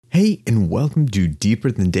Hey, and welcome to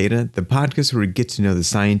Deeper Than Data, the podcast where we get to know the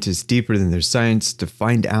scientists deeper than their science to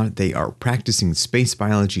find out they are practicing space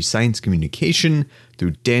biology science communication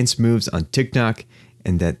through dance moves on TikTok,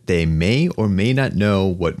 and that they may or may not know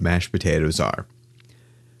what mashed potatoes are.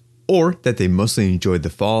 Or that they mostly enjoy the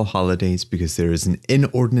fall holidays because there is an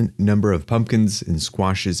inordinate number of pumpkins and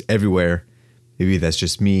squashes everywhere. Maybe that's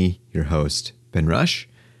just me, your host, Ben Rush.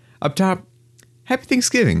 Up top, happy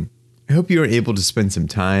Thanksgiving. I hope you are able to spend some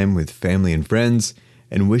time with family and friends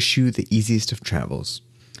and wish you the easiest of travels.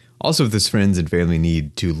 Also, if those friends and family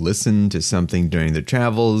need to listen to something during their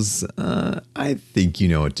travels, I think you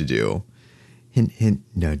know what to do. Hint, hint,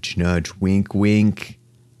 nudge, nudge, wink, wink.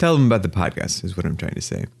 Tell them about the podcast is what I'm trying to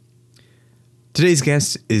say. Today's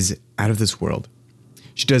guest is out of this world.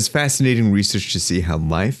 She does fascinating research to see how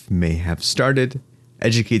life may have started,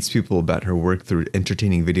 educates people about her work through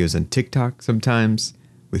entertaining videos on TikTok sometimes,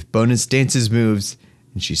 with bonus dances moves,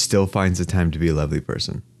 and she still finds the time to be a lovely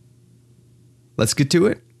person. Let's get to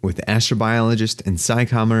it with astrobiologist and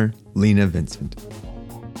psychomer Lena Vincent.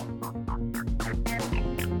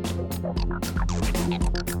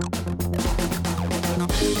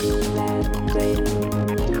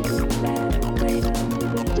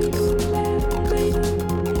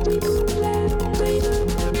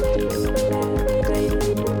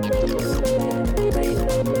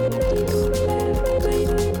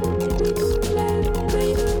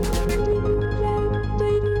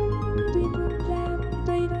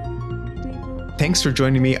 Thanks for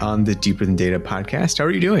joining me on the Deeper Than Data podcast. How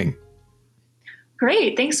are you doing?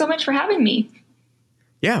 Great. Thanks so much for having me.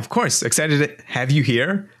 Yeah, of course. Excited to have you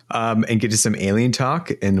here and get to some alien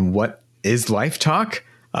talk and what is life talk.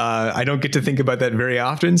 I don't get to think about that very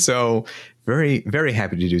often, so very, very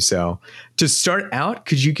happy to do so. To start out,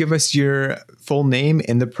 could you give us your full name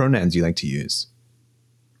and the pronouns you like to use?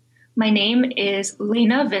 My name is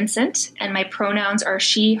Lena Vincent, and my pronouns are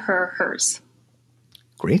she, her, hers.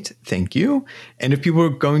 Great. Thank you. And if people are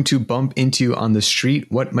going to bump into you on the street,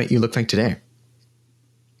 what might you look like today?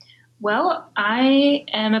 Well, I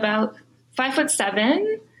am about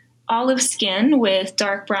 5'7", olive skin with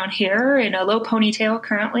dark brown hair and a low ponytail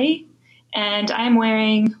currently. And I'm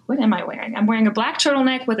wearing, what am I wearing? I'm wearing a black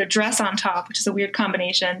turtleneck with a dress on top, which is a weird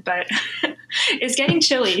combination, but it's getting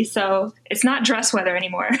chilly, so it's not dress weather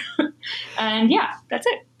anymore. And yeah, that's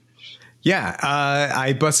it. Yeah,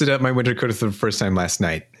 I busted up my winter coat for the first time last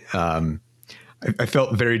night. I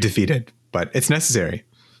felt very defeated, but it's necessary.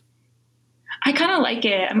 I kind of like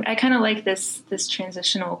it. I kind of like this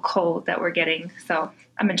transitional cold that we're getting, so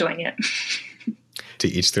I'm enjoying it. To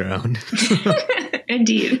each their own.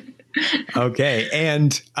 Indeed. Okay,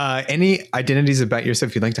 and any identities about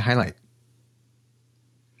yourself you'd like to highlight?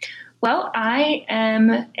 Well, I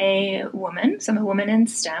am a woman, so I'm a woman in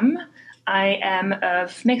STEM. I am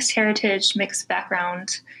of mixed heritage, mixed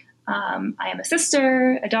background. I am a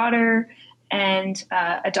sister, a daughter, and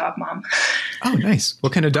a dog mom. Oh, nice.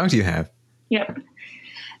 What kind of dog do you have? Yep.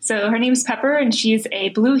 So her name's Pepper, and she's a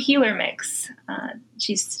blue heeler mix.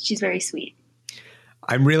 She's very sweet.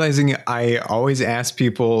 I'm realizing I always ask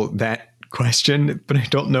people that question, but I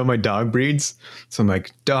don't know my dog breeds. So I'm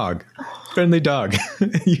like, dog, friendly dog.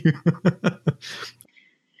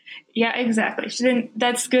 Yeah, exactly. She didn't.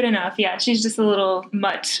 That's good enough. Yeah, she's just a little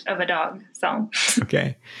mutt of a dog. So.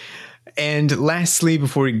 Okay. And lastly,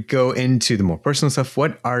 before we go into the more personal stuff,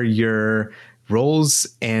 what are your roles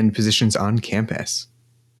and positions on campus?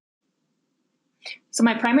 So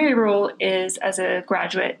my primary role is as a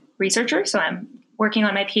graduate researcher. So I'm working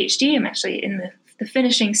on my PhD. I'm actually in the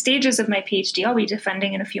finishing stages of my PhD. I'll be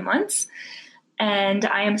defending in a few months. And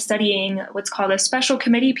I am studying what's called a special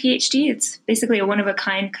committee PhD. It's basically a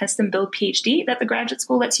one-of-a-kind custom-built PhD that the graduate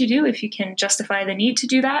school lets you do if you can justify the need to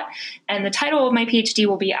do that. And the title of my PhD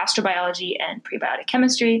will be Astrobiology and Prebiotic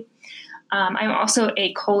Chemistry. I'm also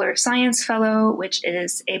a Kohler Science Fellow, which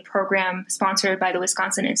is a program sponsored by the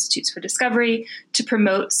Wisconsin Institutes for Discovery to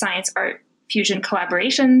promote science-art fusion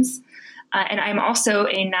collaborations. And I'm also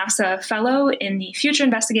a NASA Fellow in the Future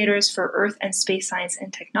Investigators for Earth and Space Science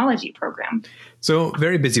and Technology program. So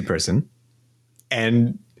very busy person.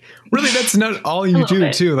 And really, that's not all you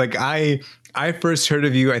do, too. Like I first heard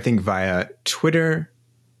of you, I think, via Twitter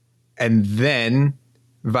and then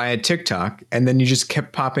via TikTok. And then you just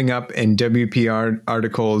kept popping up in WPR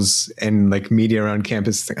articles and like media around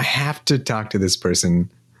campus. Like, I have to talk to this person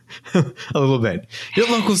a little bit. You're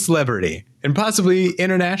a local celebrity and possibly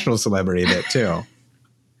international celebrity a bit, too.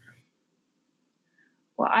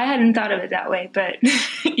 Well, I hadn't thought of it that way, but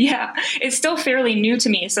yeah, it's still fairly new to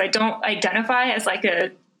me. So I don't identify as like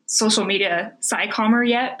a social media sci-commer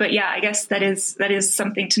yet, but yeah, I guess that is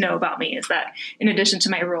something to know about me, is that in addition to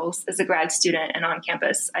my roles as a grad student and on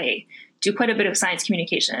campus, I do quite a bit of science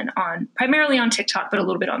communication primarily on TikTok, but a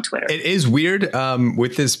little bit on Twitter. It is weird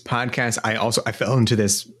with this podcast. I fell into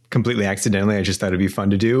this completely accidentally. I just thought it'd be fun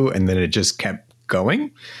to do, and then it just kept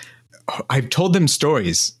going. I've told them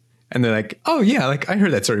stories, and they're like, "Oh yeah, like I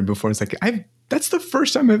heard that story before." It's like that's the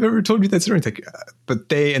first time I've ever told you that story. It's like, but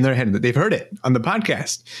they in their head, they've heard it on the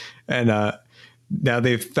podcast. And now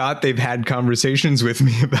they've thought they've had conversations with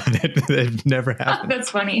me about it that have never happened. That's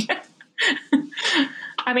funny.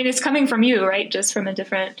 I mean, it's coming from you, right? Just from a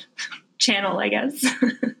different channel, I guess.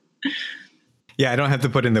 Yeah, I don't have to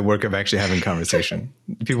put in the work of actually having conversation.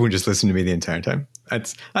 People can just listen to me the entire time.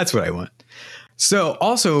 That's what I want. So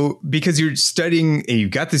also, because you're studying and you've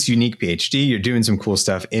got this unique PhD, you're doing some cool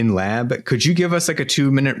stuff in lab. Could you give us like a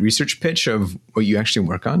 2-minute research pitch of what you actually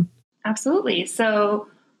work on? Absolutely. So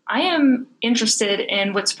I am interested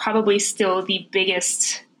in what's probably still the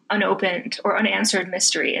biggest unopened or unanswered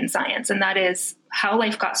mystery in science, and that is how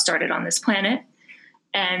life got started on this planet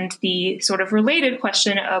and the sort of related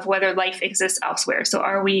question of whether life exists elsewhere. So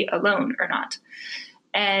are we alone or not?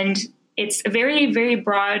 And it's a very, very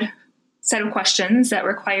broad set of questions that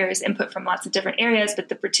requires input from lots of different areas. But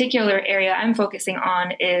the particular area I'm focusing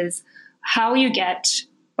on is how you get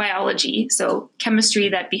biology, so chemistry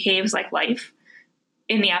that behaves like life,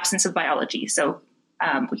 in the absence of biology. So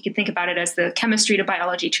we could think about it as the chemistry to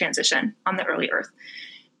biology transition on the early Earth.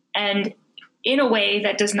 And in a way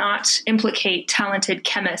that does not implicate talented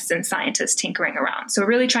chemists and scientists tinkering around. So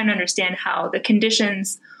really trying to understand how the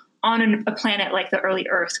conditions on a planet like the early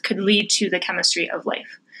Earth could lead to the chemistry of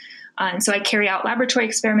life. And so I carry out laboratory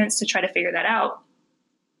experiments to try to figure that out.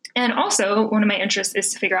 And also, one of my interests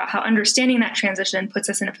is to figure out how understanding that transition puts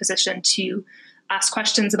us in a position to ask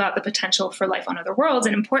questions about the potential for life on other worlds,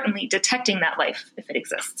 and importantly, detecting that life if it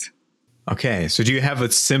exists. Okay, so do you have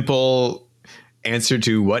a simple answer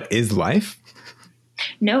to what is life?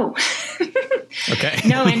 No. Okay.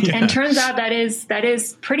 No, and turns out that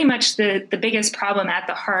is pretty much the biggest problem at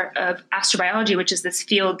the heart of astrobiology, which is this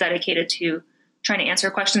field dedicated to trying to answer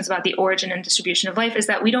questions about the origin and distribution of life, is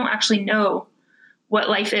that we don't actually know what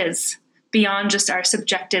life is beyond just our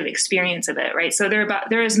subjective experience of it, right? So there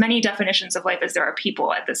are as many definitions of life as there are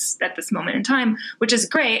people at this moment in time, which is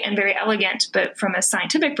great and very elegant, but from a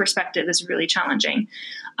scientific perspective is really challenging.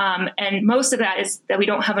 And most of that is that we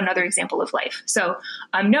don't have another example of life. So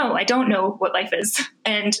no, I don't know what life is.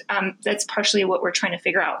 And that's partially what we're trying to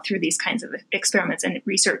figure out through these kinds of experiments and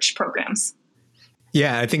research programs.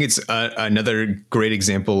 Yeah, I think it's another great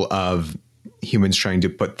example of humans trying to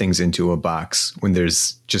put things into a box when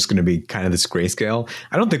there's just going to be kind of this grayscale.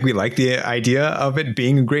 I don't think we like the idea of it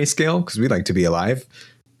being a grayscale because we like to be alive,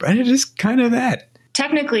 but it is kind of that.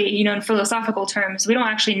 Technically, in philosophical terms, we don't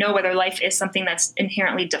actually know whether life is something that's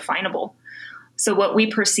inherently definable. So what we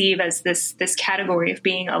perceive as this category of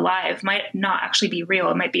being alive might not actually be real.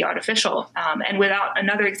 It might be artificial. And without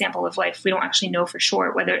another example of life, we don't actually know for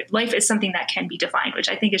sure whether life is something that can be defined, which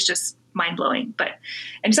I think is just mind-blowing.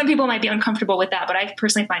 And some people might be uncomfortable with that, but I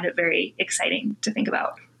personally find it very exciting to think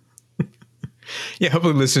about. Yeah,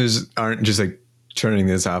 hopefully listeners aren't just like turning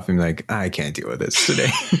this off and like, I can't deal with this today.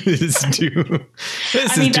 This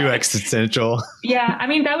is too existential. Yeah, I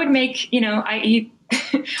mean, that would make,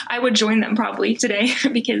 I would join them probably today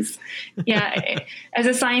because, as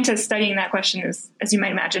a scientist, studying that question is, as you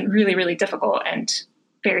might imagine, really, really difficult and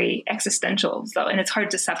very existential. So, and it's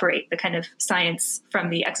hard to separate the kind of science from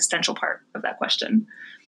the existential part of that question.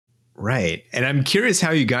 Right. And I'm curious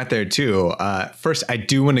how you got there too. First, I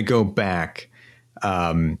do want to go back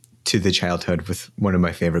to the childhood with one of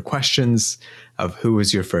my favorite questions of who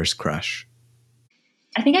was your first crush?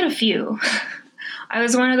 I think I had a few. I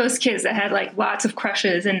was one of those kids that had like lots of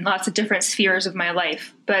crushes in lots of different spheres of my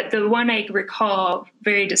life. But the one I recall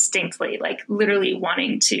very distinctly, like literally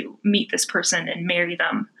wanting to meet this person and marry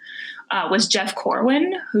them, was Jeff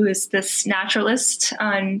Corwin, who is this naturalist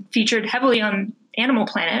featured heavily on Animal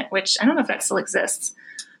Planet, which I don't know if that still exists.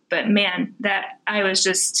 But man, that I was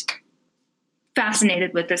just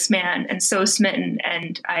fascinated with this man and so smitten.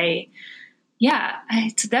 And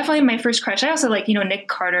it's definitely my first crush. I also like, Nick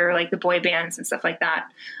Carter, like the boy bands and stuff like that.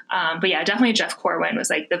 But yeah, definitely Jeff Corwin was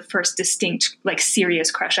like the first distinct, like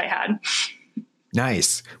serious crush I had.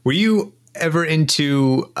 Nice. Were you ever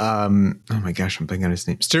into, oh my gosh, I'm blanking on his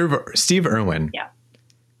name. Steve Irwin. Yeah.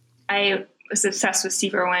 I was obsessed with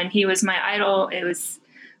Steve Irwin. He was my idol.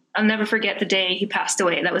 I'll never forget the day he passed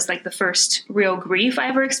away. That was like the first real grief I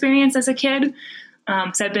ever experienced as a kid.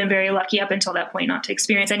 So I've been very lucky up until that point not to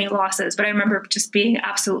experience any losses, but I remember just being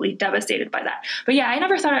absolutely devastated by that. But yeah, I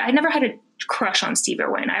never had a crush on Steve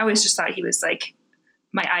Irwin. I always just thought he was like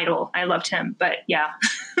my idol. I loved him, but yeah.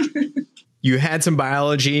 You had some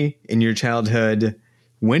biology in your childhood.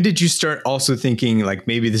 When did you start also thinking like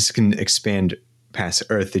maybe this can expand past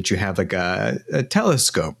Earth? Did you have like a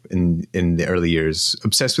telescope in the early years,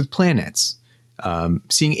 obsessed with planets,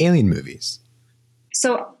 seeing alien movies?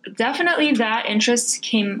 So definitely that interest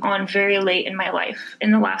came on very late in my life,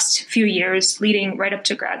 in the last few years leading right up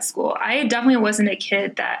to grad school. I definitely wasn't a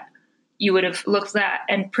kid that you would have looked at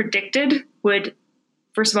and predicted would,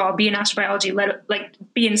 first of all, be in astrobiology,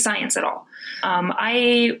 be in science at all.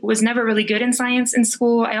 I was never really good in science in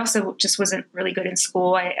school. I also just wasn't really good in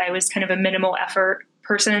school. I was kind of a minimal effort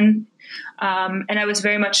person. And I was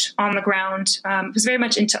very much on the ground, was very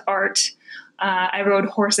much into art. I rode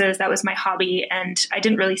horses. That was my hobby. And I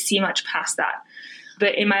didn't really see much past that.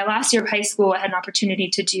 But in my last year of high school, I had an opportunity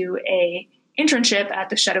to do a internship at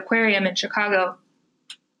the Shedd Aquarium in Chicago,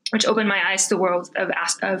 which opened my eyes to the world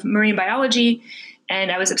of marine biology.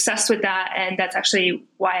 And I was obsessed with that. And that's actually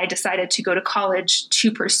why I decided to go to college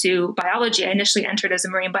to pursue biology. I initially entered as a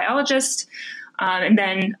marine biologist. And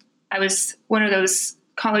then I was one of those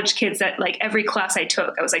college kids that like every class I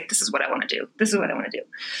took, I was like, this is what I want to do. This is what I want to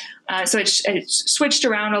do. So it switched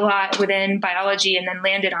around a lot within biology and then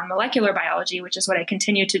landed on molecular biology, which is what I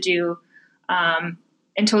continue to do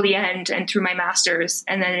until the end and through my master's.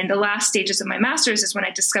 And then in the last stages of my master's is when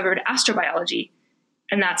I discovered astrobiology.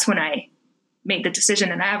 And that's when I made the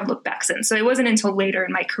decision, and I haven't looked back since. So it wasn't until later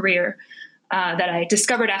in my career that I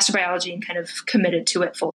discovered astrobiology and kind of committed to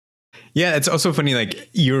it full. Yeah, it's also funny, like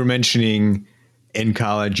you were mentioning in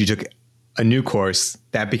college, you took a new course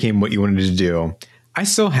that became what you wanted to do. I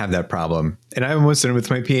still have that problem, and I'm almost done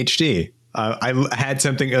with my PhD. I had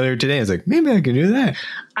something earlier today. I was like, maybe I could do that.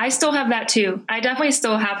 I still have that too. I definitely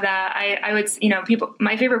still have that. I would, people,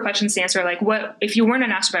 my favorite questions to answer are like, what, if you weren't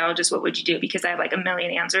an astrobiologist, what would you do? Because I have like a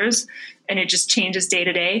million answers and it just changes day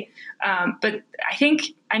to day. But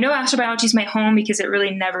I know astrobiology is my home because it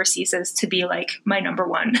really never ceases to be like my number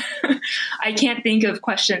one. I can't think of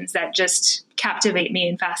questions that just captivate me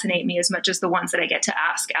and fascinate me as much as the ones that I get to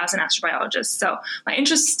ask as an astrobiologist. So my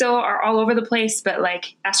interests still are all over the place, but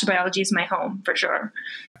like astrobiology is my home for sure.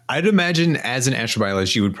 I'd imagine as an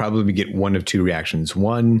astrobiologist, you would probably get one of two reactions.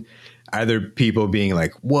 One, either people being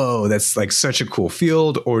like, whoa, that's like such a cool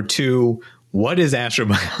field, or two, what is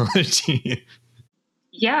astrobiology?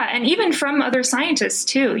 Yeah, and even from other scientists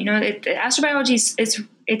too. Astrobiology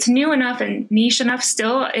it's new enough and niche enough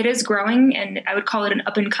still. It is growing, and I would call it an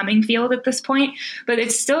up and coming field at this point. But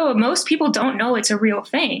it's still, most people don't know it's a real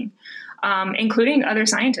thing, including other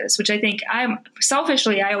scientists, which I think I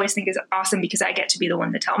always think is awesome because I get to be the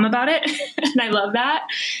one to tell them about it. And I love that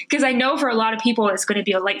because I know for a lot of people, it's going to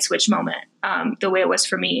be a light switch moment. The way it was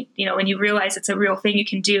for me, when you realize it's a real thing you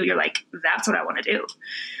can do, you're like, that's what I want to do.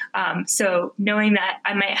 So knowing that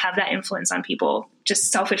I might have that influence on people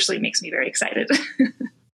just selfishly makes me very excited.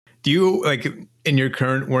 Do you, like, in your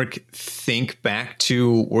current work, think back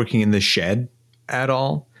to working in the Shedd at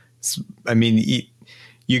all? I mean,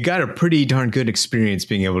 you got a pretty darn good experience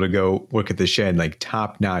being able to go work at the Shedd, like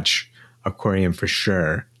top-notch aquarium for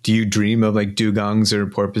sure. Do you dream of like dugongs or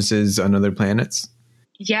porpoises on other planets?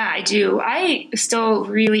 Yeah, I do. I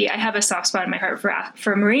have a soft spot in my heart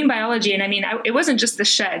for marine biology. And I mean, it wasn't just the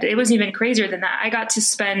Shedd. It wasn't even crazier than that. I got to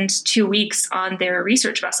spend 2 weeks on their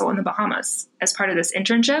research vessel in the Bahamas as part of this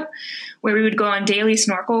internship, where we would go on daily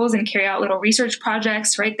snorkels and carry out little research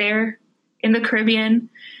projects right there in the Caribbean.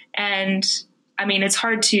 And I mean, it's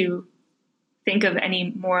hard to think of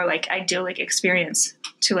any more like idyllic experience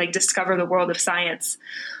to like discover the world of science.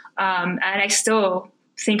 And I still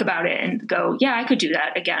think about it and go, yeah, I could do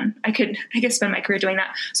that again. I could spend my career doing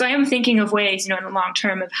that. So I am thinking of ways, in the long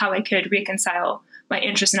term of how I could reconcile my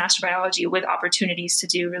interest in astrobiology with opportunities to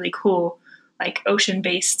do really cool, like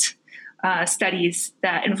ocean-based studies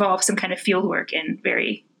that involve some kind of field work in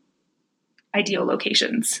very ideal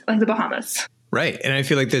locations like the Bahamas. Right. And I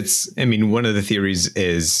feel like one of the theories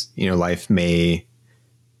is, life may,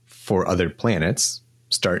 for other planets,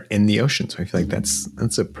 start in the ocean. So I feel like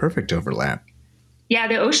that's a perfect overlap. Yeah,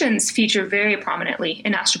 the oceans feature very prominently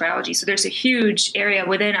in astrobiology. So there's a huge area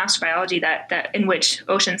within astrobiology that in which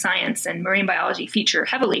ocean science and marine biology feature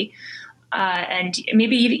heavily. And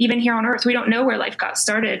maybe even here on Earth, we don't know where life got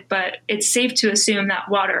started, but it's safe to assume that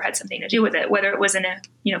water had something to do with it, whether it was in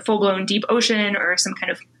a full-blown deep ocean or some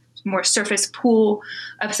kind of more surface pool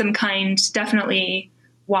of some kind. Definitely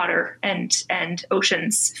water and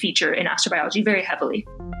oceans feature in astrobiology very heavily.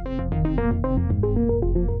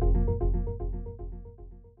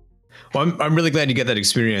 Well, I'm really glad you get that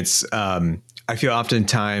experience. I feel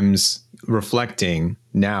oftentimes reflecting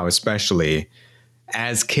now, especially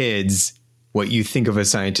as kids, what you think of a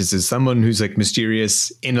scientist is someone who's like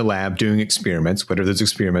mysterious in a lab doing experiments, whatever those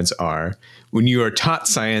experiments are. When you are taught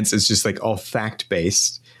science, it's just like all fact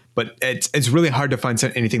based, but it's really hard to find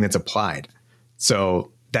anything that's applied.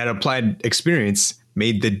 So that applied experience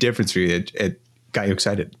made the difference for you. It got you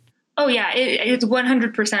excited. Oh yeah, it's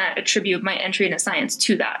 100% attribute my entry into science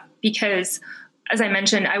to that, because as I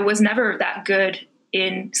mentioned, I was never that good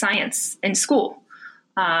in science in school.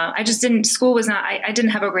 I didn't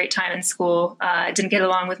have a great time in school. I didn't get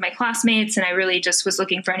along with my classmates, and I really just was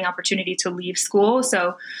looking for any opportunity to leave school.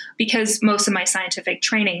 So because most of my scientific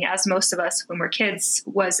training, as most of us when we're kids,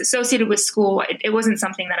 was associated with school, it wasn't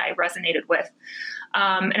something that I resonated with.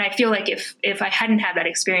 And I feel like if I hadn't had that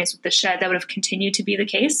experience with the shed, that would have continued to be the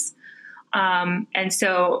case. And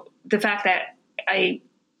so the fact that I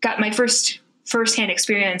got my firsthand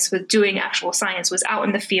experience with doing actual science was out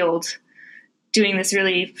in the field, doing this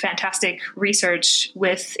really fantastic research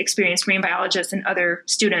with experienced marine biologists and other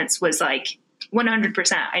students, was like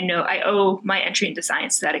 100%. I know I owe my entry into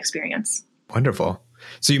science to that experience. Wonderful.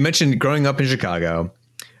 So you mentioned growing up in Chicago.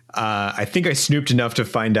 I think I snooped enough to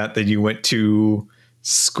find out that you went to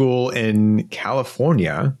school in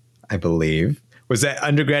California, I believe. Was that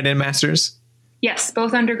undergrad and master's? Yes,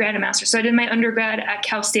 both undergrad and master's. So I did my undergrad at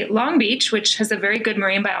Cal State Long Beach, which has a very good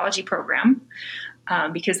marine biology program,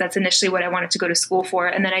 because that's initially what I wanted to go to school for.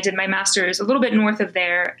 And then I did my master's a little bit north of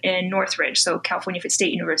there in Northridge, so California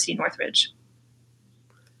State University, Northridge.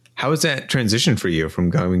 How was that transition for you from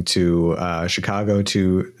going to Chicago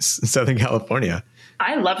to Southern California?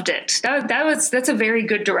 I loved it. That's a very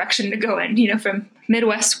good direction to go in, from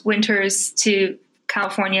Midwest winters to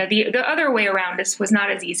California. The other way around was not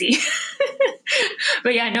as easy.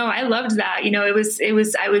 But yeah, no, I loved that.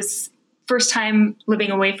 I was first time living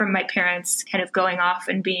away from my parents, kind of going off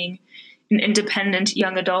and being an independent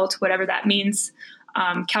young adult, whatever that means.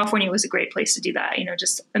 California was a great place to do that.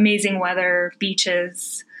 Just amazing weather,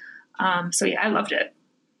 beaches. So yeah, I loved it.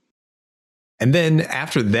 And then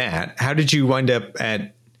after that, how did you wind up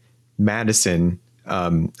at Madison,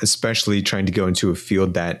 especially trying to go into a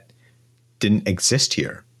field that didn't exist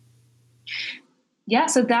here? Yeah,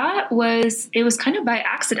 so it was kind of by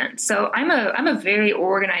accident. So I'm a very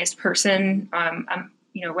organized person.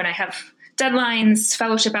 When I have deadlines,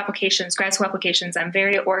 fellowship applications, grad school applications, I'm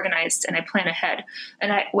very organized and I plan ahead.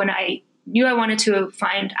 And when I knew I wanted to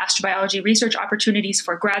find astrobiology research opportunities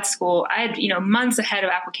for grad school, I had, months ahead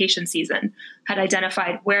of application season, had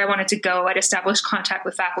identified where I wanted to go. I'd established contact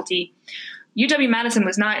with faculty. UW-Madison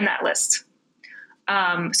was not in that list.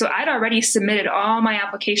 So I'd already submitted all my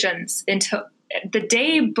applications until the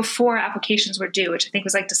day before applications were due, which I think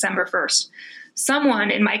was like December 1st. Someone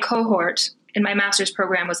in my cohort in my master's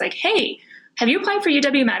program was like, "Hey, have you applied for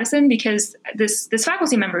UW-Madison? Because this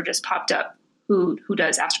faculty member just popped up who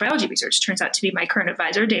does astrobiology research. Turns out to be my current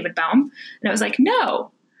advisor, David Baum." And I was like,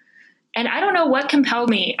 "No." And I don't know what compelled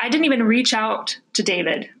me. I didn't even reach out to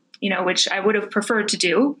David, which I would have preferred to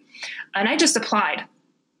do. And I just applied,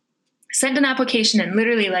 sent an application in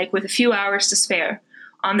literally like with a few hours to spare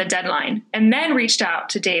on the deadline, and then reached out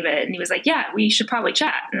to David, and he was like, "Yeah, we should probably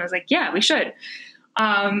chat." And I was like, "Yeah, we should."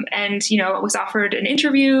 And, was offered an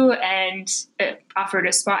interview and offered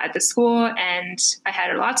a spot at the school, and I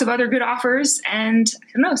had lots of other good offers, and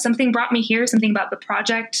I don't know, something brought me here, something about the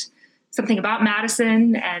project, something about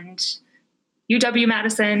Madison and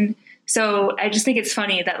UW-Madison. So I just think it's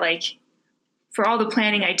funny that for all the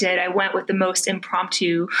planning I did, I went with the most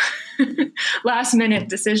impromptu last minute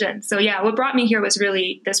decision. So yeah, what brought me here was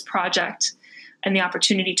really this project and the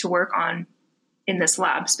opportunity to work on in this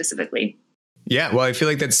lab specifically. Yeah. Well, I feel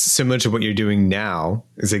like that's similar to what you're doing now.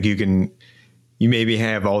 It's like you maybe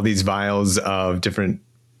have all these vials of different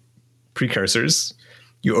precursors.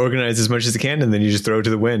 You organize as much as you can, and then you just throw it to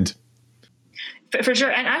the wind. For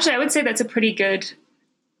sure. And actually, I would say that's a pretty good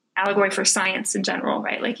allegory for science in general,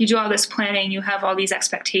 right? Like you do all this planning, you have all these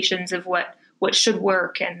expectations of what should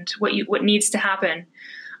work and what needs to happen.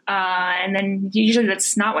 And then usually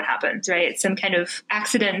that's not what happens, right? It's some kind of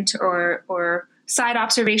accident or side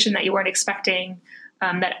observation that you weren't expecting,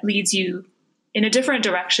 that leads you in a different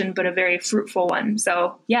direction, but a very fruitful one.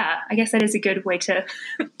 So yeah, I guess that is a good way to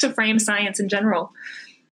frame science in general.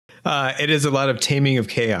 It is a lot of taming of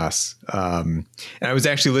chaos. And I was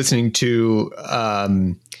actually listening to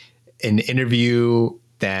an interview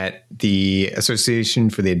that the Association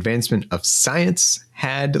for the Advancement of Science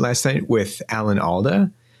had last night with Alan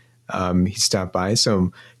Alda. He stopped by. So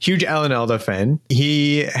I'm huge Alan Alda fan.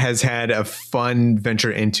 He has had a fun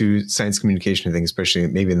venture into science communication, I think, especially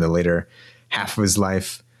maybe in the later half of his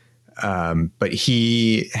life. But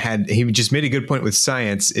he just made a good point with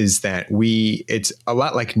science, is that it's a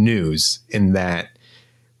lot like news in that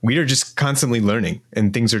we are just constantly learning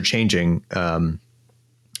and things are changing.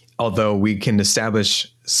 Although we can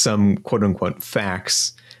establish some quote unquote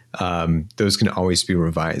facts, those can always be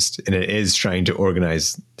revised. And it is trying to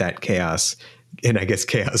organize that chaos. And I guess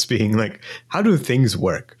chaos being like, how do things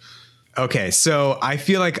work? Okay, so I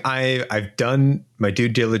feel like I've done my due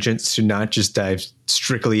diligence to not just dive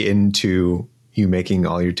strictly into you making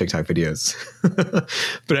all your TikTok videos.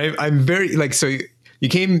 But I'm very so you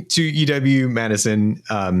came to UW-Madison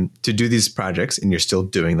to do these projects, and you're still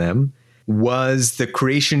doing them. Was the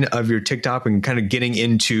creation of your TikTok and kind of getting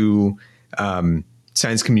into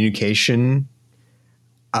science communication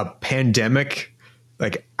a pandemic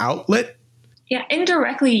outlet? Yeah,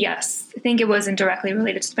 indirectly, yes. I think it was indirectly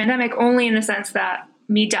related to the pandemic, only in the sense that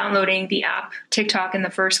me downloading the app TikTok in the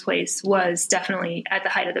first place was definitely at the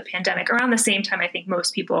height of the pandemic. Around the same time, I think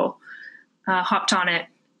most people hopped on it,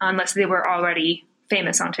 unless they were already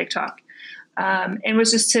famous on TikTok. It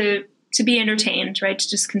was just to be entertained, right? To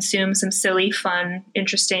just consume some silly, fun,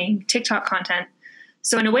 interesting TikTok content.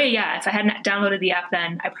 So in a way, yeah, if I hadn't downloaded the app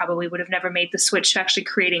then, I probably would have never made the switch to actually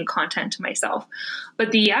creating content to myself. But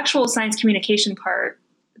the actual science communication part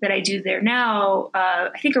that I do there now,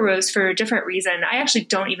 I think arose for a different reason. I actually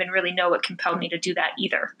don't even really know what compelled me to do that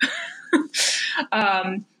either.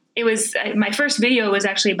 It was my first video was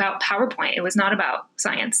actually about PowerPoint. It was not about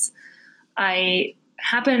science. I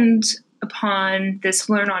happened upon this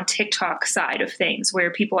learn on TikTok side of things where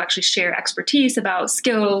people actually share expertise about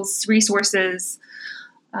skills, resources,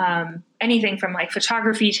 anything from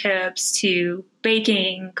photography tips to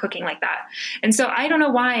baking, cooking, like that. And so I don't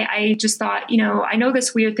know why I just thought, I know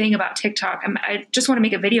this weird thing about TikTok. I just want to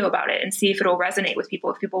make a video about it and see if it'll resonate with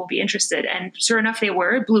people, if people will be interested. And sure enough, they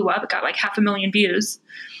were. It blew up. It got 500,000 views.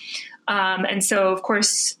 And so, of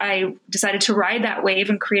course, I decided to ride that wave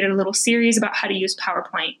and created a little series about how to use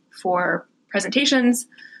PowerPoint for presentations.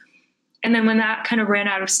 And then when that kind of ran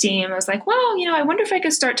out of steam, I was like, well, I wonder if I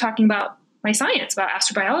could start talking about my science, about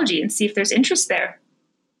astrobiology, and see if there's interest there.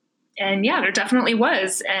 And yeah, there definitely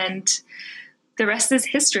was. And the rest is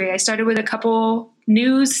history. I started with a couple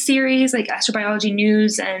news series, like astrobiology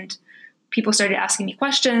news, and people started asking me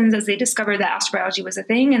questions as they discovered that astrobiology was a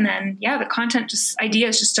thing. And then, yeah, the content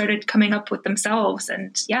ideas just started coming up with themselves.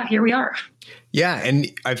 And yeah, here we are. Yeah. And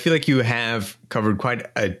I feel like you have covered quite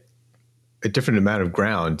a different amount of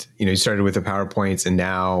ground. You started with the PowerPoints, and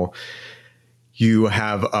now you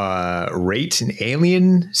have a Rate an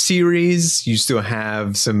Alien series. You still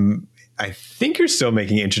have some, I think you're still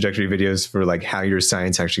making introductory videos for how your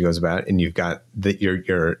science actually goes about. And you've got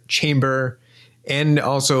your chamber and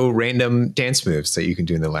also random dance moves that you can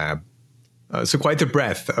do in the lab. So quite the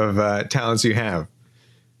breadth of talents you have.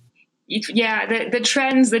 Yeah, the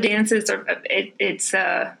trends, the dances,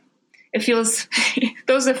 it feels,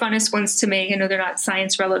 those are the funnest ones to make. I know they're not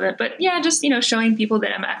science relevant, but yeah, just, showing people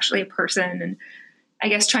that I'm actually a person, and I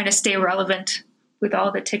guess trying to stay relevant with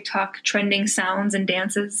all the TikTok trending sounds and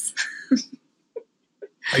dances.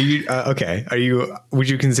 Are you okay? Would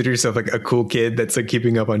you consider yourself a cool kid that's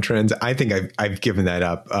keeping up on trends? I think I've given that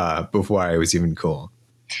up before I was even cool.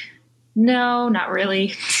 No, not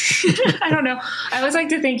really. I don't know. I always like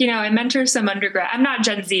to think, I mentor some undergrad. I'm not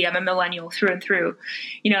Gen Z. I'm a millennial through and through,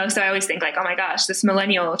 so I always think oh my gosh, this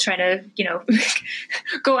millennial trying to,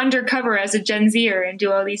 go undercover as a Gen Zer and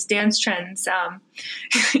do all these dance trends.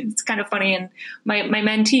 It's kind of funny. And my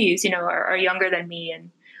mentees, are younger than me,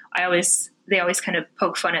 and they always kind of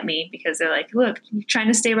poke fun at me because they're like, look, you're trying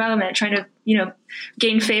to stay relevant, trying to,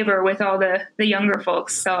 gain favor with all the younger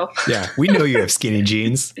folks. So yeah, we know you have skinny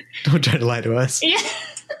jeans. Don't try to lie to us. Yeah.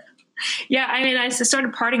 Yeah. I mean, I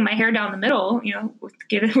started parting my hair down the middle,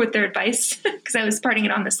 with their advice, because I was parting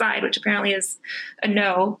it on the side, which apparently is a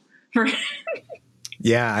no.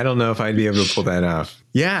 Yeah. I don't know if I'd be able to pull that off.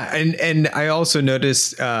 Yeah. And I also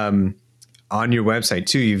noticed, on your website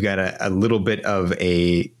too, you've got a little bit of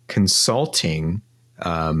a consulting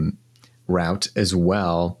route as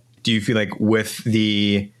well. Do you feel like with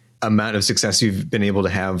the amount of success you've been able to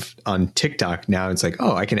have on TikTok now, it's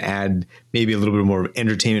I can add maybe a little bit more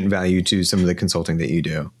entertainment value to some of the consulting that you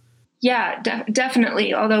do? Yeah,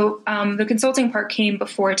 definitely. Although the consulting part came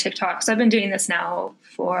before TikTok. So I've been doing this now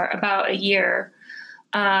for about a year.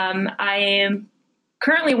 I am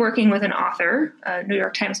currently working with an author, a New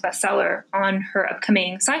York Times bestseller, on her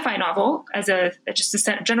upcoming sci-fi novel as just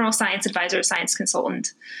a general science advisor, science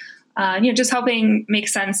consultant. just helping make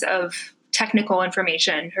sense of technical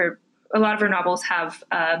information. A lot of her novels have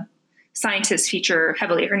scientists feature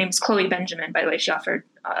heavily. Her name's Chloe Benjamin, by the way. She authored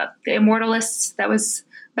The Immortalists. That was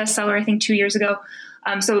bestseller, I think, 2 years ago.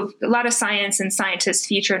 So a lot of science and scientists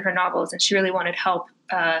feature in her novels, and she really wanted help,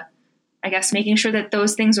 making sure that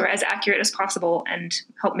those things were as accurate as possible and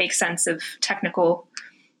help make sense of technical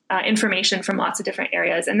information from lots of different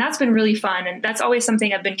areas. And that's been really fun. And that's always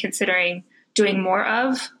something I've been considering doing more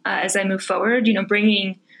of as I move forward,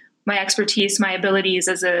 bringing my expertise, my abilities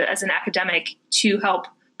as an academic to help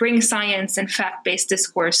bring science and fact-based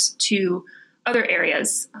discourse to other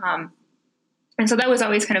areas. And so that was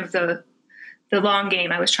always kind of the long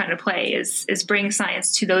game I was trying to play is bring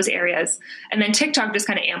science to those areas. And then TikTok just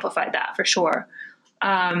kind of amplified that for sure.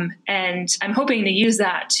 And I'm hoping to use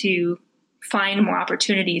that to find more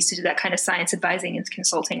opportunities to do that kind of science advising and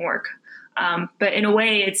consulting work. But in a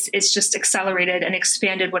way, it's just accelerated and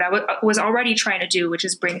expanded what I was already trying to do, which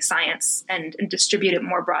is bring science and distribute it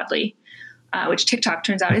more broadly, which TikTok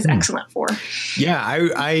turns out is excellent for. Yeah,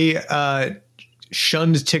 I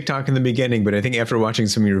shunned TikTok in the beginning, but I think after watching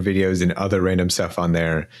some of your videos and other random stuff on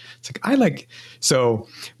there, it's like so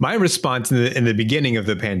my response in the beginning of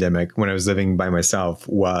the pandemic when I was living by myself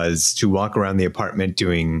was to walk around the apartment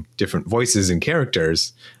doing different voices and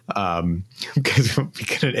characters because we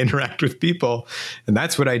couldn't interact with people. And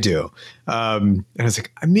that's what I do. And I was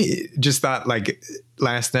like, just thought like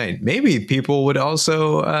last night, maybe people would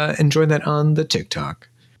also enjoy that on the TikTok.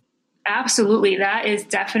 Absolutely. That is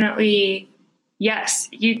definitely... Yes,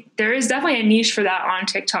 there is definitely a niche for that on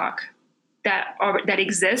TikTok that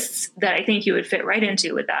exists that I think you would fit right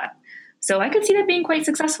into with that. So I could see that being quite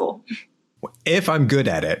successful. If I'm good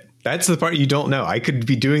at it. That's the part you don't know. I could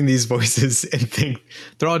be doing these voices and think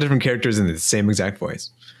they're all different characters in the same exact voice.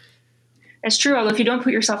 That's true. Although if you don't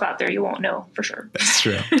put yourself out there, you won't know for sure. That's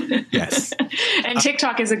true. Yes. And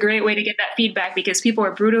TikTok is a great way to get that feedback because people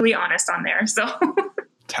are brutally honest on there. So...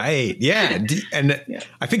 Tight. Yeah. And yeah.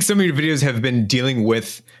 I think some of your videos have been dealing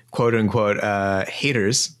with quote unquote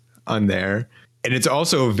haters on there. And it's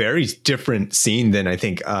also a very different scene than I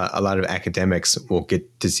think a lot of academics will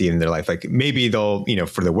get to see in their life. Like maybe they'll,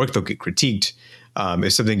 for their work, they'll get critiqued.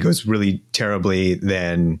 If something goes really terribly,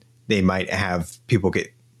 then they might have people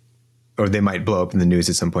or they might blow up in the news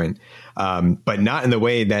at some point. But not in the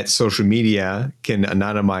way that social media can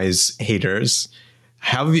anonymize haters.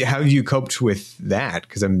 How have you coped with that?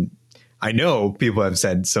 Because I know people have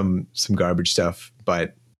said some garbage stuff,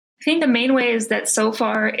 but I think the main way is that so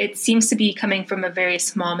far it seems to be coming from a very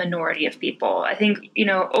small minority of people. I think,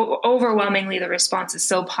 overwhelmingly the response is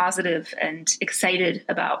so positive and excited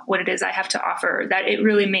about what it is I have to offer that it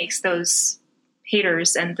really makes those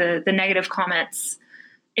haters and the negative comments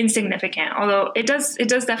insignificant. Although it does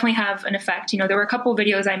definitely have an effect. There were a couple of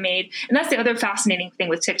videos I made, and that's the other fascinating thing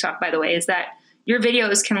with TikTok, by the way, is that your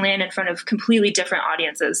videos can land in front of completely different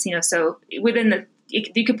audiences, so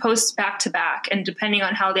you could post back to back, and depending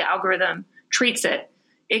on how the algorithm treats it,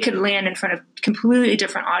 it could land in front of completely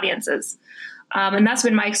different audiences. And that's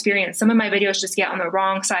been my experience. Some of my videos just get on the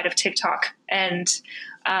wrong side of TikTok, and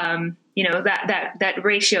that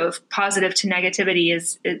ratio of positive to negativity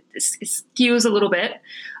it skews a little bit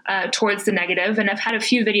towards the negative. And I've had a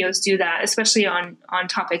few videos do that, especially on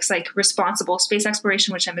topics like responsible space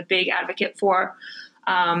exploration, which I'm a big advocate for.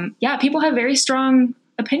 People have very strong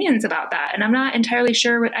opinions about that. And I'm not entirely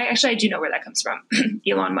sure I do know where that comes from,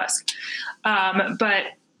 Elon Musk. It's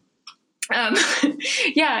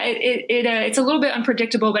a little bit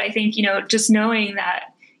unpredictable, but I think, just knowing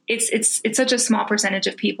that it's such a small percentage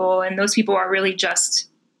of people, and those people are really just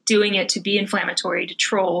doing it to be inflammatory, to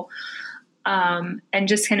troll, and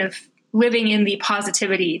just kind of living in the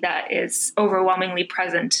positivity that is overwhelmingly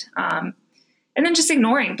present. And then just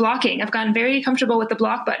blocking. I've gotten very comfortable with the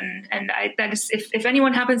block button. And if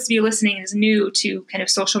anyone happens to be listening and is new to kind of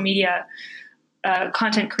social media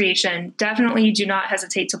content creation, definitely do not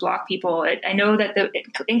hesitate to block people. I know that the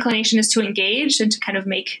inclination is to engage and to kind of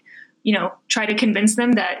make, try to convince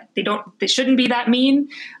them that they shouldn't be that mean.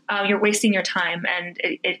 You're wasting your time, and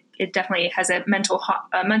it definitely has a mental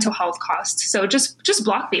health cost. So just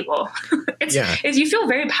block people. You feel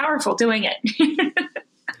very powerful doing it.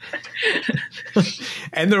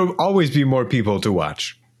 And there'll always be more people to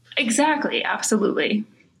watch. Exactly. Absolutely.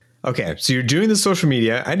 Okay. So you're doing the social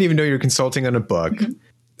media. I didn't even know you're consulting on a book. Mm-hmm.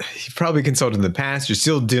 You've probably consulted in the past. You're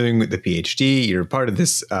still doing with the PhD. You're part of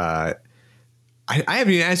this. I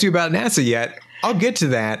haven't even asked you about NASA yet. I'll get to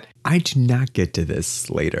that. I did not get to this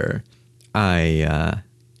later. I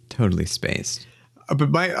totally spaced.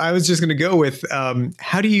 But I was just going to go with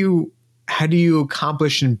how do you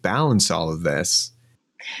accomplish and balance all of this?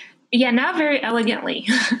 Yeah, not very elegantly,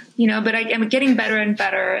 but I'm getting better and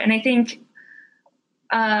better. And I think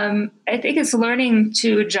it's learning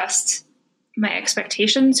to adjust my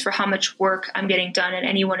expectations for how much work I'm getting done in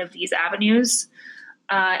any one of these avenues.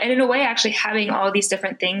 And in a way, actually having all these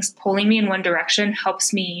different things pulling me in one direction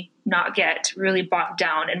helps me not get really bogged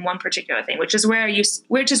down in one particular thing, which is where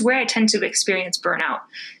I tend to experience burnout,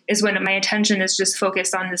 is when my attention is just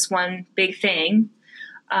focused on this one big thing.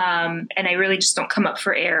 And I really just don't come up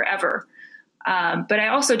for air ever. But I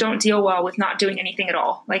also don't deal well with not doing anything at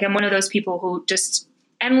all. Like, I'm one of those people who just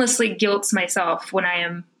endlessly guilts myself when I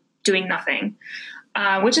am doing nothing.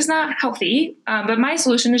 Which is not healthy. But my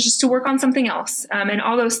solution is just to work on something else. And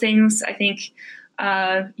all those things, I think,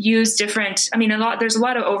 use different, there's a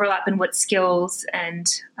lot of overlap in what skills and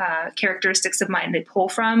characteristics of mine they pull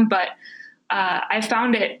from. But I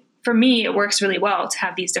found for me, it works really well to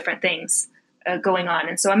have these different things going on.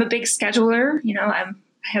 And so I'm a big scheduler. I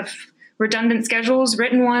have redundant schedules,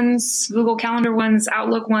 written ones, Google Calendar ones,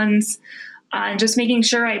 Outlook ones. And just making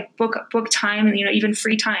sure I book time and, even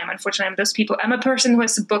free time. Unfortunately, I'm a person who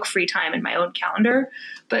has to book free time in my own calendar,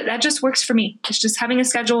 but that just works for me. It's just having a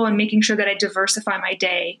schedule and making sure that I diversify my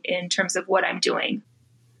day in terms of what I'm doing.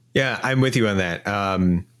 Yeah, I'm with you on that.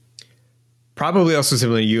 Probably also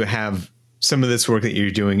similarly, you have some of this work that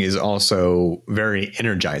you're doing is also very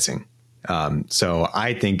energizing. So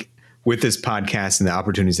I think with this podcast and the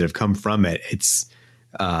opportunities that have come from it, it's,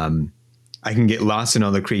 I can get lost in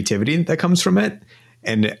all the creativity that comes from it.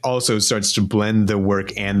 And it also starts to blend the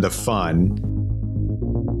work and the fun.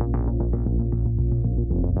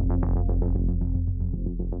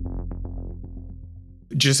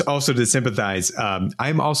 Just also to sympathize,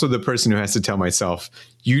 I'm also the person who has to tell myself,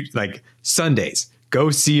 Sundays, go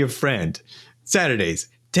see a friend. Saturdays,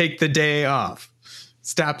 take the day off.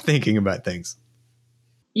 Stop thinking about things.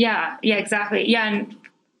 Yeah, exactly. Yeah, and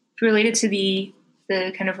related to the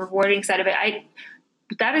kind of rewarding side of it,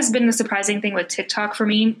 that has been the surprising thing with TikTok for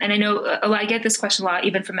me. And I know I get this question a lot,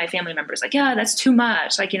 even from my family members, like, yeah, that's too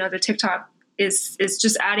much. Like, the TikTok is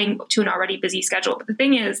just adding to an already busy schedule. But the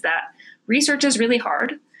thing is that research is really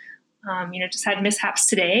hard. Just had mishaps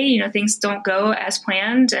today, things don't go as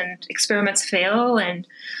planned and experiments fail. And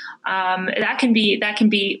that can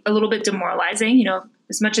be a little bit demoralizing,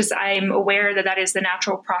 as much as I'm aware that is the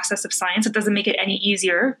natural process of science. It doesn't make it any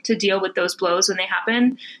easier to deal with those blows when they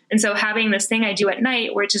happen. And so having this thing I do at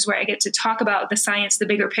night, which is where I get to talk about the science, the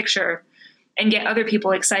bigger picture, and get other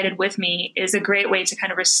people excited with me, is a great way to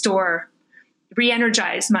kind of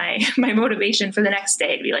re-energize my motivation for the next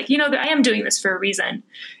day, to be like, I am doing this for a reason,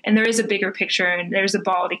 and there is a bigger picture, and there's a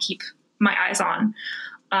ball to keep my eyes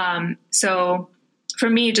on. So for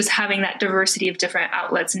me, just having that diversity of different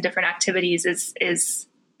outlets and different activities is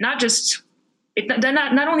not just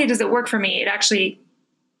not only does it work for me, it actually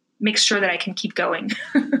makes sure that I can keep going.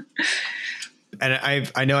 And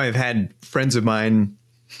I know I've had friends of mine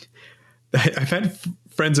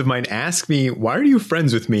ask me, why are you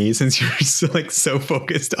friends with me, since you're so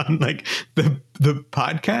focused on the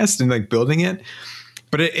podcast and building it?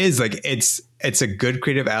 But it is it's a good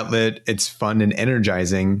creative outlet. It's fun and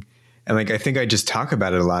energizing. And I think I just talk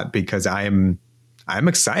about it a lot because I'm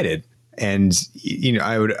excited. And,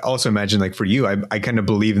 I would also imagine for you, I kind of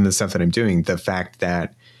believe in the stuff that I'm doing. The fact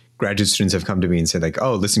that graduate students have come to me and said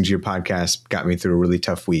oh, listening to your podcast got me through a really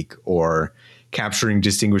tough week, or capturing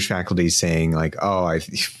distinguished faculty saying oh, I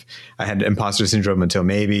had imposter syndrome until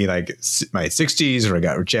maybe my 60s, or I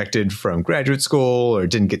got rejected from graduate school or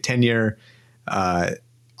didn't get tenure.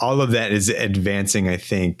 All of that is advancing, I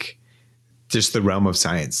think, just the realm of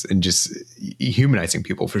science and just humanizing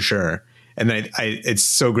people for sure. And then it's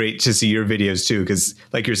so great to see your videos too, because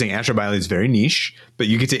like you're saying, astrobiology is very niche, but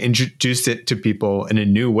you get to introduce it to people in a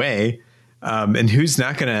new way. And who's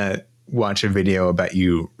not going to watch a video about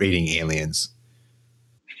you rating aliens?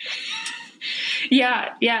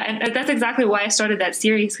 Yeah. And that's exactly why I started that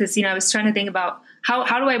series. Cause I was trying to think about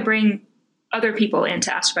how do I bring other people into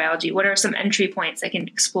astrobiology? What are some entry points I can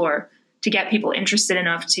explore to get people interested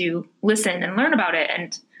enough to listen and learn about it?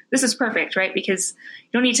 And this is perfect, right? Because you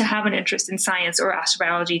don't need to have an interest in science or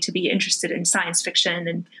astrobiology to be interested in science fiction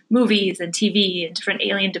and movies and TV and different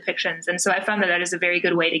alien depictions. And so I found that is a very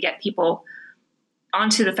good way to get people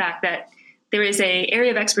onto the fact that there is an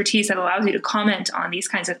area of expertise that allows you to comment on these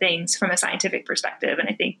kinds of things from a scientific perspective. And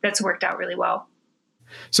I think that's worked out really well.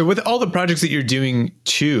 So with all the projects that you're doing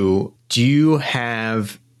too, do you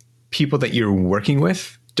have people that you're working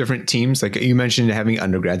with, different teams? Like you mentioned having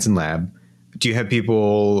undergrads in lab. Do you have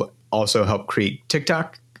people also help create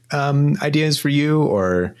TikTok ideas for you,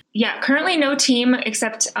 or? Yeah, currently no team,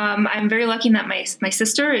 except I'm very lucky that my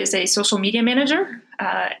sister is a social media manager,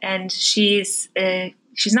 and she's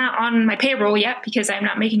not on my payroll yet because I'm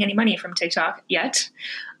not making any money from TikTok yet.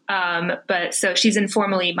 But so she's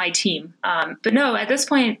informally my team. But no, at this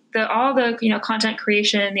point, all the content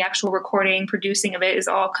creation, the actual recording, producing of it is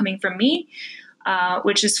all coming from me,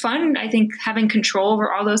 which is fun. I think having control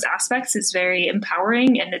over all those aspects is very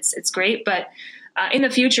empowering, and it's great. But in the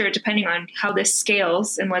future, depending on how this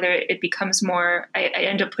scales and whether it becomes more, I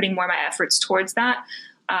end up putting more of my efforts towards that.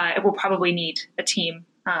 It will probably need a team,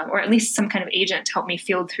 or at least some kind of agent to help me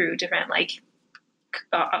field through different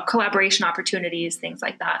collaboration opportunities, things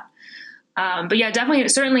like that. But yeah, definitely,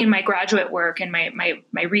 certainly in my graduate work and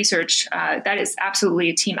my research, that is absolutely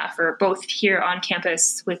a team effort, both here on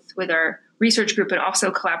campus with our research group and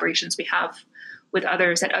also collaborations we have with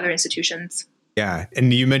others at other institutions. Yeah.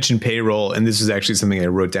 And you mentioned payroll, and this is actually something I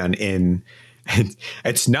wrote down in,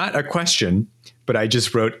 it's not a question, but I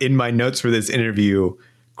just wrote in my notes for this interview,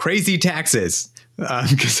 crazy taxes.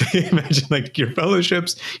 Because I imagine your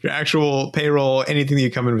fellowships, your actual payroll, anything that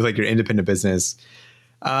you come in with your independent business,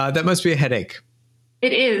 that must be a headache.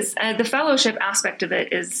 It is. The fellowship aspect of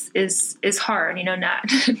it is hard,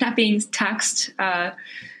 not being taxed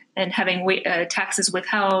and having taxes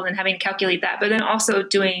withheld and having to calculate that, but then also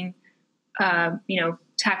doing,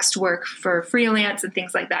 taxed work for freelance and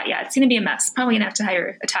things like that. Yeah, it's going to be a mess. Probably going to have to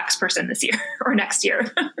hire a tax person this year or next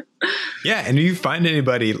year. Yeah. And if you find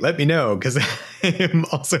anybody, let me know, because I am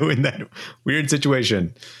also in that weird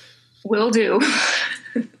situation. Will do.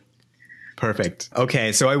 Perfect.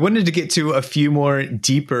 Okay. So I wanted to get to a few more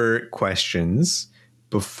deeper questions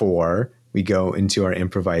before we go into our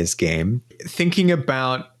improvised game. Thinking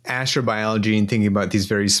about astrobiology and thinking about these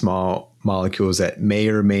very small molecules that may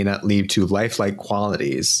or may not lead to lifelike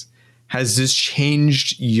qualities, has this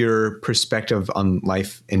changed your perspective on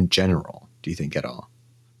life in general, do you think, at all?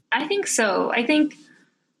 I think so. I think,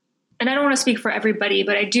 and I don't want to speak for everybody,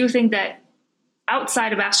 but I do think that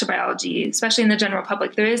outside of astrobiology, especially in the general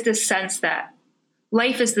public, there is this sense that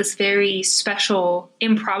life is this very special,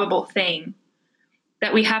 improbable thing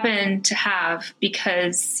that we happen to have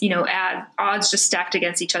because, odds just stacked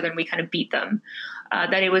against each other and we kind of beat them.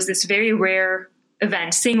 That it was this very rare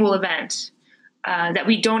event, single event, that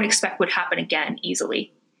we don't expect would happen again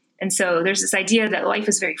easily. And so there's this idea that life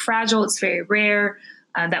is very fragile, it's very rare,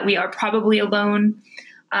 that we are probably alone.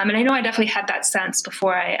 And I know I definitely had that sense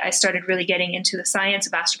before I started really getting into the science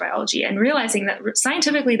of astrobiology and realizing that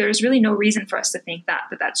scientifically there's really no reason for us to think that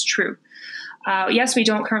that's true. Yes, we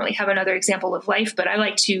don't currently have another example of life, but I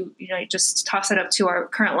like to, just toss it up to our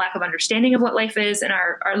current lack of understanding of what life is and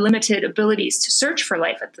our limited abilities to search for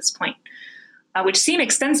life at this point, which seem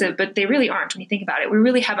extensive, but they really aren't when you think about it. We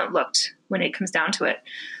really haven't looked when it comes down to it.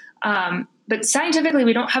 But scientifically,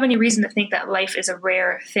 we don't have any reason to think that life is a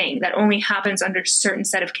rare thing that only happens under a certain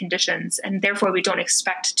set of conditions, and therefore we don't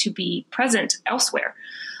expect to be present elsewhere.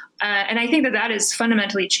 And I think that has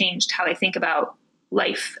fundamentally changed how I think about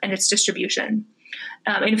life and its distribution.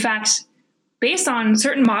 In fact, based on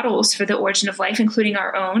certain models for the origin of life, including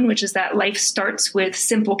our own, which is that life starts with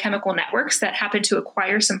simple chemical networks that happen to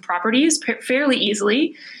acquire some properties fairly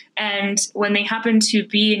easily. And when they happen to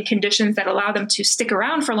be in conditions that allow them to stick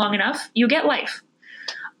around for long enough, you get life.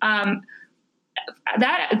 That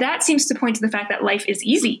seems to point to the fact that life is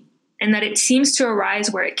easy and that it seems to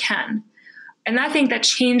arise where it can. And I think that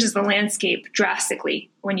changes the landscape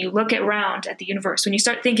drastically when you look around at the universe. When you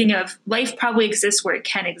start thinking of life probably exists where it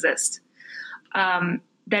can exist,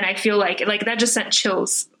 then I feel like that just sent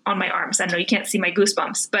chills on my arms. I know you can't see my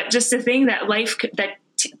goosebumps, but just to think that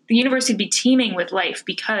the universe would be teeming with life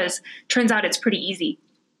because it turns out it's pretty easy.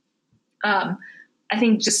 I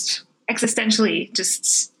think just existentially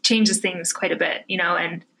just changes things quite a bit,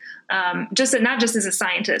 and just not just as a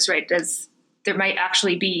scientist, right? As there might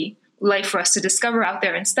actually be life for us to discover out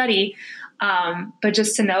there and study, but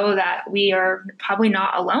just to know that we are probably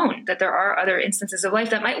not alone, that there are other instances of life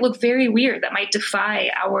that might look very weird, that might defy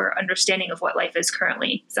our understanding of what life is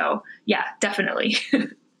currently. So yeah, definitely.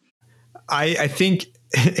 I think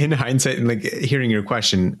in hindsight, and hearing your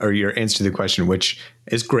question or your answer to the question, which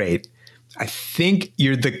is great, I think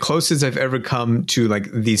you're the closest I've ever come to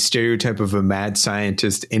the stereotype of a mad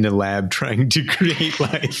scientist in a lab trying to create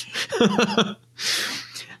life.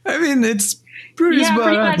 I mean, it's pretty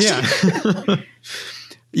spot on. Yeah.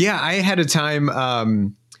 Yeah. I had a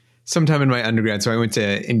time, sometime in my undergrad. So I went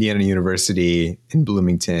to Indiana University in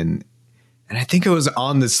Bloomington, and I think I was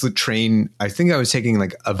on this train. I think I was taking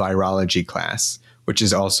a virology class, which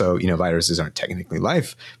is also, viruses aren't technically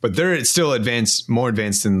life, but they're still more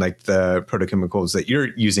advanced than like the protochemicals that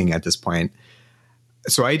you're using at this point.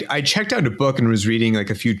 So I checked out a book and was reading like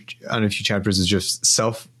a few chapters of just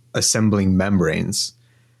self-assembling membranes,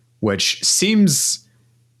 which seems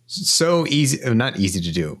so easy, not easy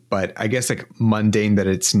to do, but I guess like mundane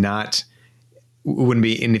that wouldn't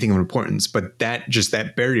be anything of importance, but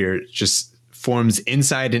that barrier just forms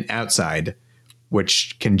inside and outside,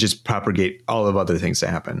 which can just propagate all of other things to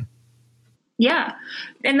happen. Yeah.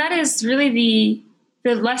 And that is really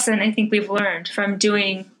the lesson I think we've learned from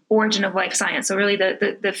doing origin of life science. So really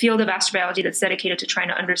the field of astrobiology that's dedicated to trying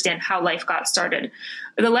to understand how life got started.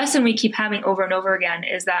 The lesson we keep having over and over again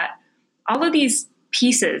is that all of these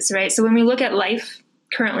pieces, right? So when we look at life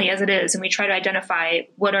currently as it is, and we try to identify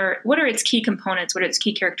what are its key components, what are its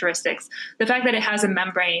key characteristics, the fact that it has a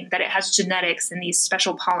membrane, that it has genetics and these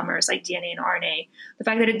special polymers like DNA and RNA, the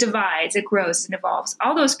fact that it divides, it grows and evolves,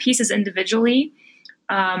 all those pieces individually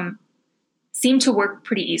seem to work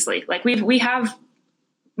pretty easily. Like we have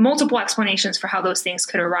multiple explanations for how those things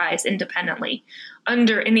could arise independently in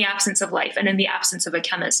the absence of life and in the absence of a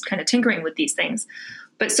chemist kind of tinkering with these things.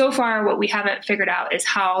 But so far, what we haven't figured out is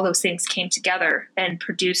how all those things came together and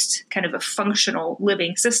produced kind of a functional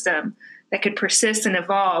living system that could persist and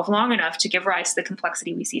evolve long enough to give rise to the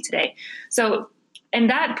complexity we see today. So, and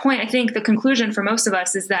that point, I think the conclusion for most of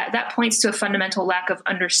us is that points to a fundamental lack of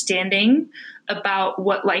understanding about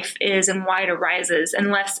what life is and why it arises,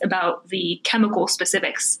 and less about the chemical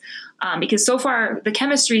specifics. Because so far, the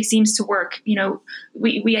chemistry seems to work.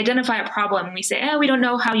 We identify a problem and we say, we don't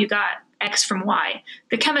know how you got X from Y.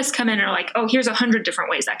 The chemists come in and are like, here's 100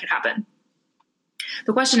 different ways that could happen.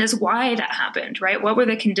 The question is why that happened, right? What were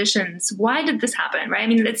the conditions? Why did this happen, right? I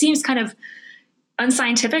mean, it seems kind of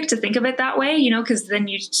unscientific to think of it that way, because then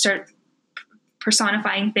you start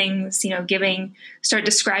personifying things, start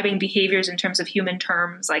describing behaviors in terms of human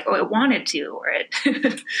terms, like, it wanted to, or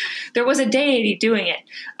there was a deity doing it.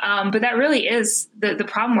 But that really is the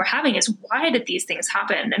problem we're having is why did these things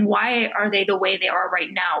happen? And why are they the way they are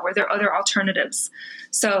right now? Were there other alternatives?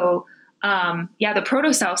 So, the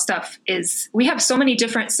protocell stuff we have so many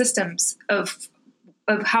different systems of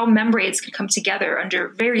how membranes can come together under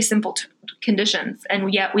very simple conditions.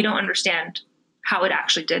 And yet we don't understand how it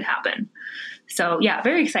actually did happen. So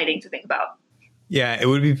very exciting to think about. Yeah, it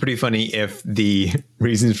would be pretty funny if the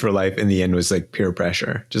reasons for life in the end was like peer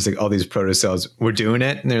pressure. Just like all these protocells were doing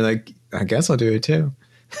it and they're like, I guess I'll do it too.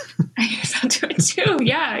 I guess I'll do it too.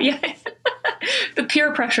 Yeah. The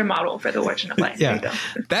peer pressure model for the origin of life. Yeah,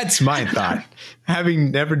 that's my thought.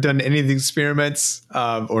 Having never done any of the experiments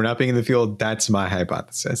or not being in the field, that's my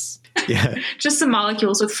hypothesis. Yeah. Just some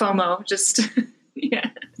molecules with FOMO. Just, yeah.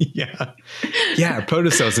 Yeah.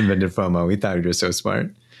 Protocells invented FOMO. We thought we were so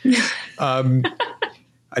smart.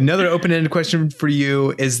 Another open-ended question for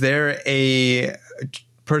you. Is there a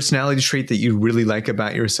personality trait that you really like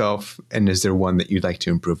about yourself? And is there one that you'd like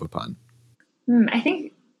to improve upon? I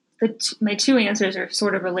think my two answers are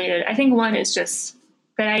sort of related. I think one is just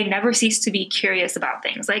that I never cease to be curious about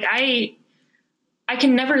things. Like I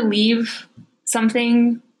can never leave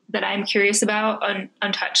something that I'm curious about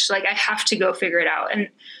untouched. Like I have to go figure it out, and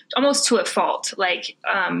almost to a fault. Like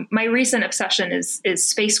my recent obsession is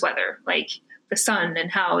space weather, like the sun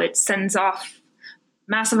and how it sends off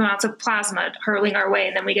massive amounts of plasma hurling our way.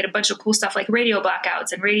 And then we get a bunch of cool stuff like radio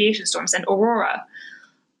blackouts and radiation storms and aurora.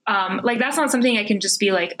 Like that's not something I can just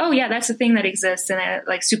be like, oh yeah, that's a thing that exists. And I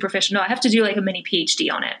like superficial. No, I have to do like a mini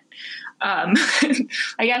PhD on it.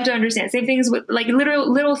 I have to understand same things with like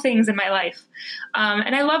little things in my life.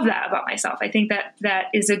 And I love that about myself. I think that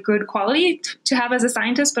is a good quality to have as a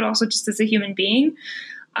scientist, but also just as a human being.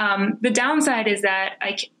 The downside is that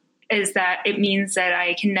it means that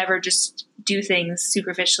I can never just do things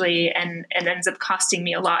superficially and ends up costing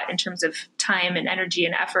me a lot in terms of time and energy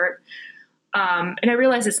and effort. And I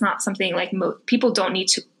realize it's not something like people don't need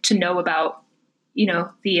to know about,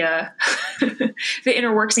 the the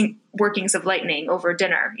inner workings of lightning over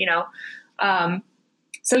dinner,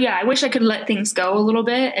 So yeah, I wish I could let things go a little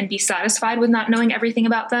bit and be satisfied with not knowing everything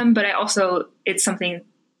about them. But it's something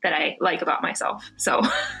that I like about myself. So.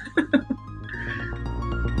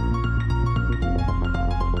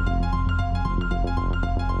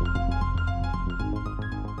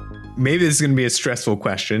 Maybe this is going to be a stressful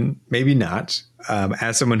question. Maybe not.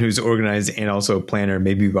 As someone who's organized and also a planner,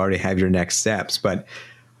 maybe you already have your next steps. But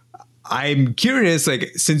I'm curious, like,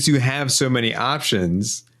 since you have so many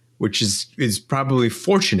options, which is probably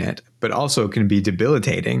fortunate, but also can be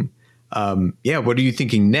debilitating. What are you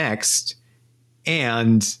thinking next?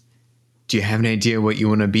 And do you have an idea what you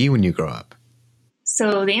want to be when you grow up?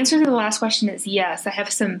 So the answer to the last question is yes. I have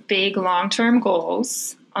some big long-term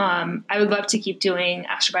goals. I would love to keep doing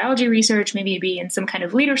astrobiology research, maybe be in some kind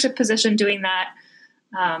of leadership position doing that.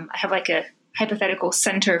 I have like a hypothetical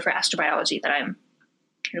center for astrobiology that I'm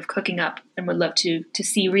kind of cooking up and would love to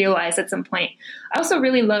see realized at some point. I also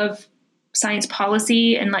really love science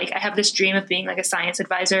policy, and like I have this dream of being like a science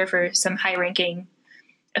advisor for some high-ranking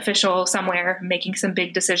official somewhere making some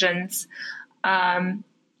big decisions.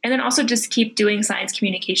 And then also just keep doing science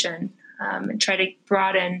communication and try to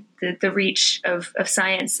broaden the reach of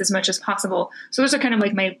science as much as possible. So those are kind of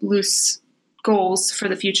like my loose goals for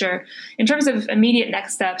the future. In terms of immediate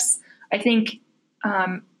next steps, I think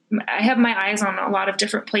I have my eyes on a lot of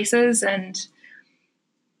different places. And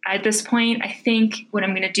at this point, I think what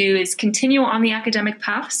I'm going to do is continue on the academic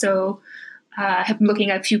path. So I'm looking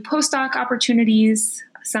at a few postdoc opportunities.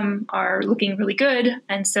 Some are looking really good.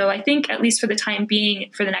 And so I think, at least for the time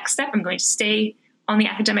being, for the next step, I'm going to stay on the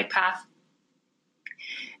academic path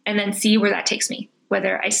and then see where that takes me,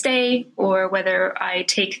 whether I stay or whether I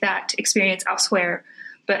take that experience elsewhere.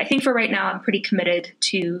 But I think for right now, I'm pretty committed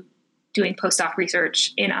to doing postdoc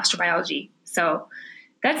research in astrobiology. So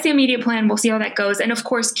that's the immediate plan. We'll see how that goes. And of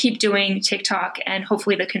course, keep doing TikTok and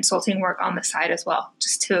hopefully the consulting work on the side as well,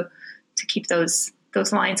 just to keep those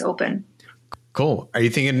lines open. Cool. Are you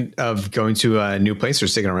thinking of going to a new place or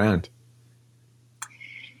sticking around?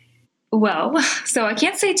 Well, so I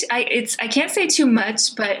can't say I can't say too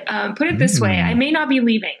much, but put it this way: I may not be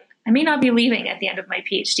leaving. I may not be leaving at the end of my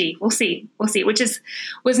PhD. We'll see. We'll see. Which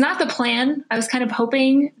was not the plan. I was kind of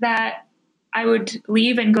hoping that I would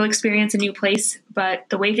leave and go experience a new place, but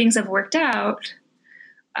the way things have worked out,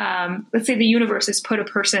 let's say the universe has put a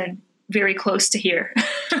person very close to here.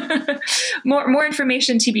 More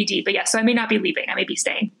information TBD, but yeah, so I may not be leaving. I may be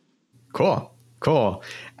staying. Cool.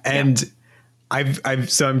 And yeah.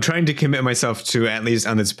 I'm trying to commit myself to, at least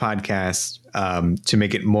on this podcast, to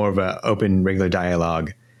make it more of an open, regular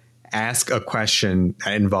dialogue. Ask a question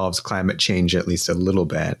that involves climate change at least a little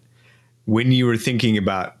bit. When you were thinking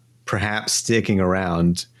about perhaps sticking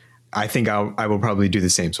around, I think I will probably do the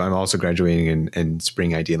same. So I'm also graduating in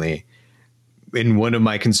spring, ideally. And one of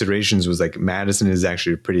my considerations was like Madison is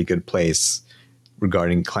actually a pretty good place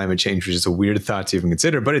regarding climate change, which is a weird thought to even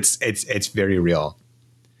consider, but it's very real.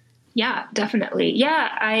 Yeah, definitely.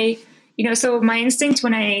 Yeah. So my instinct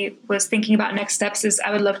when I was thinking about next steps is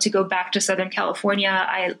I would love to go back to Southern California.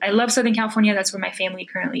 I love Southern California. That's where my family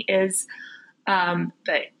currently is.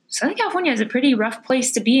 But Southern California is a pretty rough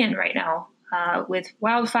place to be in right now. With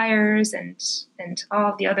wildfires and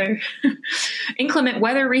all of the other inclement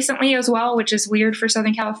weather recently as well, which is weird for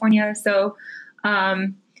Southern California. So,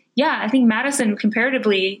 I think Madison,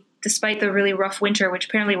 comparatively, despite the really rough winter, which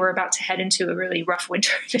apparently we're about to head into a really rough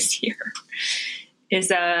winter this year,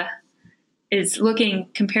 is looking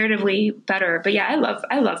comparatively better. But yeah,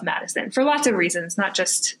 I love Madison for lots of reasons, not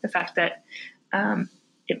just the fact that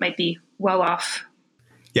it might be well off.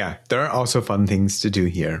 Yeah, there are also fun things to do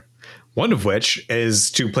here. One of which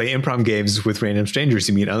is to play improv games with random strangers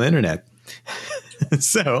you meet on the internet.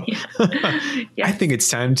 So yeah. I think it's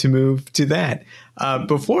time to move to that.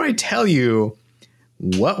 Before I tell you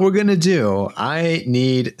what we're going to do, I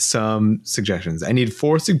need some suggestions. I need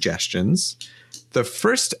 4 suggestions. The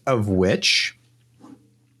first of which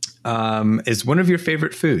is one of your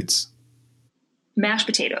favorite foods. Mashed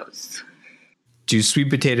potatoes. Do sweet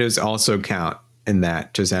potatoes also count in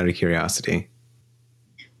that, just out of curiosity?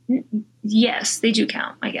 Yes, they do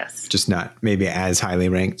count, I guess. Just not maybe as highly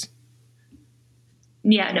ranked?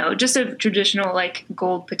 Yeah, no, just a traditional like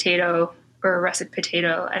gold potato or a russet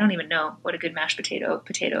potato. I don't even know what a good mashed potato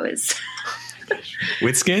is.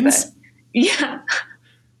 With skins? But, yeah.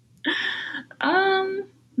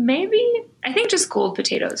 Maybe. I think just gold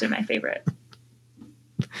potatoes are my favorite.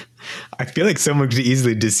 I feel like someone could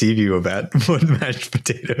easily deceive you about what mashed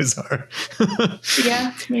potatoes are.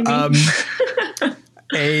 Yeah, maybe.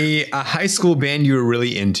 A high school band you were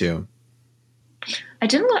really into? I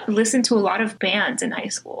didn't listen to a lot of bands in high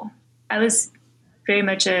school. I was very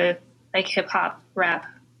much a like hip hop, rap,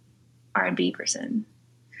 R&B person.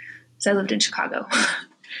 So I lived in Chicago.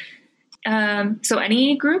 So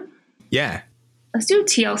any group? Yeah. Let's do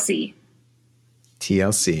TLC.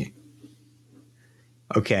 TLC.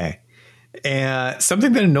 Okay.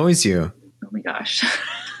 Something that annoys you. Oh my gosh.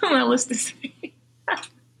 My list is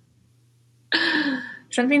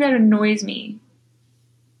something that annoys me.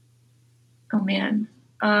 Oh man.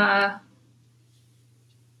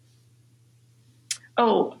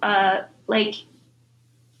 Like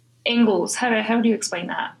angles. How do you explain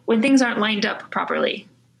that? When things aren't lined up properly.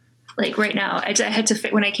 Like right now, I had to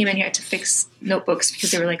when I came in here, I had to fix notebooks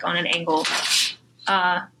because they were like on an angle.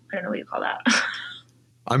 I don't know what you call that.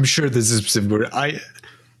 I'm sure this is a specific word. I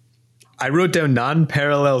wrote down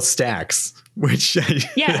non-parallel stacks, which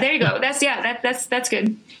Yeah, there you go. That's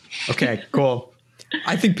good. Okay, cool.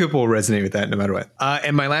 I think people will resonate with that no matter what.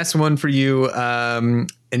 And my last one for you, an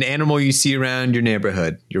animal you see around your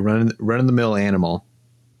neighborhood. You're running the mill animal.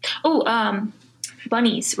 Oh,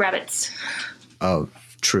 bunnies, rabbits. Oh,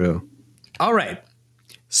 true. All right.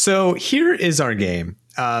 So here is our game.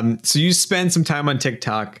 So you spend some time on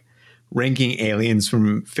TikTok ranking aliens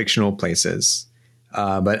from fictional places.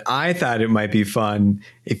 But I thought it might be fun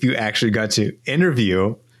if you actually got to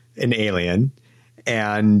interview an alien,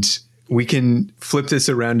 and we can flip this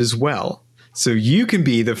around as well. So you can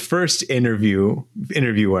be the first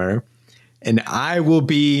interviewer, and I will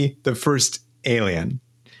be the first alien.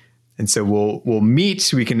 And so we'll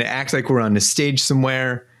meet. We can act like we're on a stage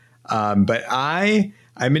somewhere. But I'm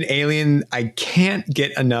an alien. I can't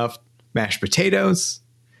get enough mashed potatoes.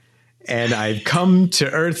 And I've come to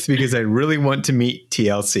Earth because I really want to meet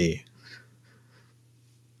TLC.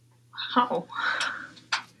 Oh.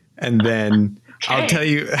 And then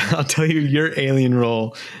Okay. I'll tell you your alien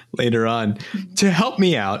role later on to help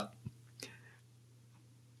me out.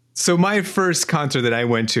 So my first concert that I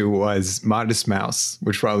went to was Modest Mouse,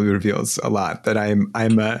 which probably reveals a lot that I'm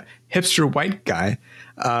a hipster white guy.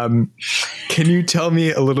 Can you tell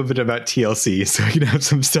me a little bit about TLC so I can have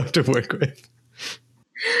some stuff to work with?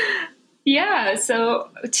 Yeah, so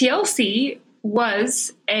TLC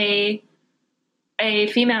was a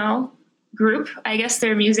female group. I guess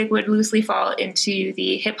their music would loosely fall into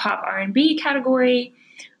the hip hop R&B category.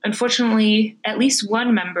 Unfortunately, at least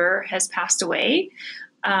one member has passed away,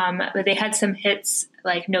 but they had some hits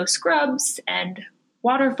like No Scrubs and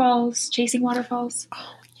Waterfalls, Chasing Waterfalls.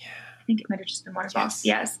 Oh yeah, I think it might have just been Waterfalls.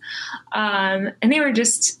 Yes. And they were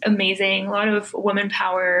just amazing. A lot of woman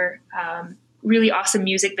power. Really awesome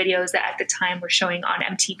music videos that at the time were showing on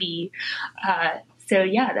MTV. So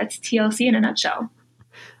yeah, that's TLC in a nutshell.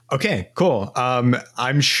 Okay, cool.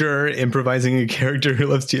 I'm sure improvising a character who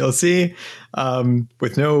loves TLC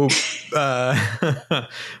with no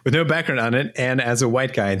with no background on it, and as a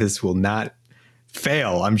white guy, this will not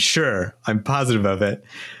fail. I'm sure. I'm positive of it.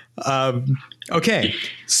 Okay,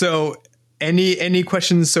 so any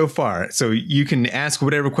questions so far? So you can ask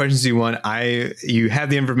whatever questions you want. You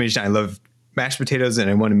have the information. I love mashed potatoes, and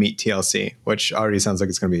I want to meet TLC, which already sounds like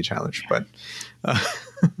it's going to be a challenge. But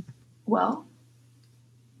well.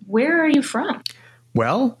 Where are you from?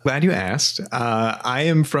 Well, glad you asked. I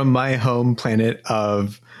am from my home planet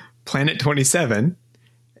of Planet 27,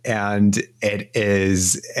 and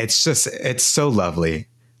it's so lovely.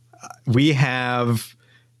 We have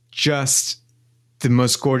just the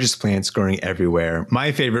most gorgeous plants growing everywhere.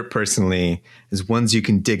 My favorite personally is ones you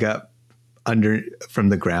can dig up from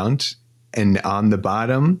the ground, and on the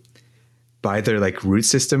bottom by their like root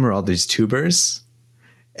system are all these tubers.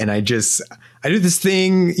 And I do this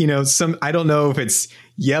thing, I don't know if it's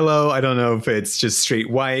yellow. I don't know if it's just straight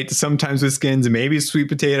white, sometimes with skins and maybe sweet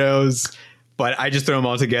potatoes, but I just throw them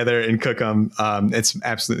all together and cook them. It's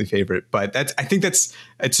absolutely favorite, but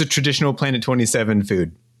it's a traditional Planet 27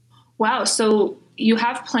 food. Wow. So you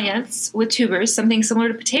have plants with tubers, something similar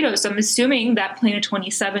to potatoes. So I'm assuming that Planet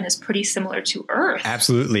 27 is pretty similar to Earth.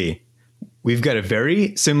 Absolutely. We've got a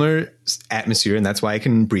very similar atmosphere, and that's why I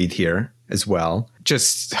can breathe here as well.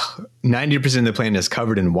 Just 90% of the planet is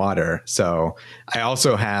covered in water. So I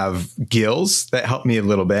also have gills that help me a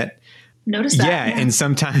little bit. Notice that. Yeah. And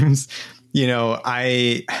sometimes,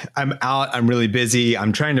 I'm out, I'm really busy.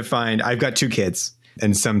 I've got 2 kids,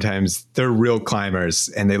 and sometimes they're real climbers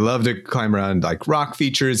and they love to climb around like rock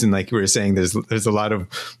features. And like you were saying, there's a lot of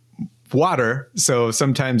water. So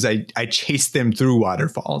sometimes I chase them through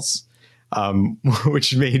waterfalls.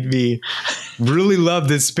 Which made me really love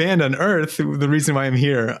this band on Earth. The reason why I'm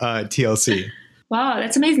here, TLC. Wow,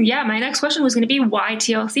 that's amazing. Yeah, my next question was going to be why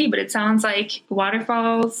TLC, but it sounds like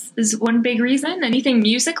Waterfalls is one big reason. Anything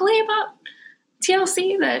musically about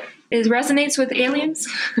TLC that resonates with aliens?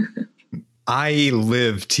 I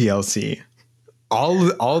live TLC.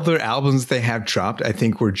 All their albums they have dropped, I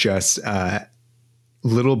think, were just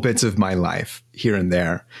little bits of my life here and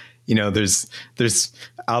there. There's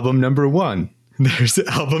album number 1, there's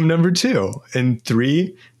album number 2 and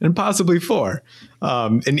 3 and possibly 4.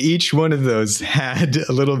 And each one of those had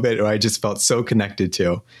a little bit where I just felt so connected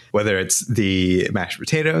to, whether it's the mashed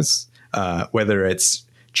potatoes, whether it's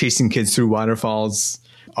chasing kids through waterfalls,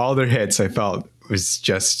 all their hits I felt was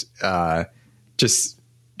just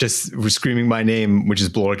screaming my name, which is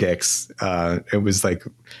Blorgix. It was like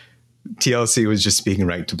TLC was just speaking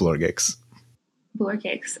right to Blorgix. Boiler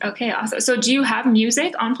cakes. Okay, awesome. So do you have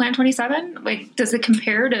music on Planet 27? Like, does it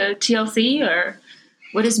compare to TLC, or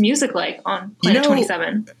what is music like on Planet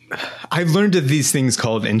 27? I've learned of these things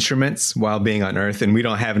called instruments while being on Earth, and we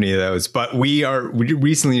don't have any of those, but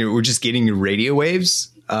we're just getting radio waves.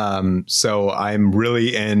 So I'm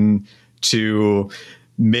really into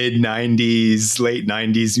mid 90s, late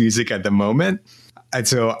 90s music at the moment. And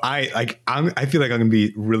so I feel like I'm going to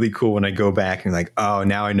be really cool when I go back and like, oh,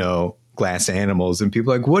 now I know Glass Animals, and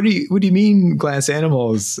people are like, what do you mean Glass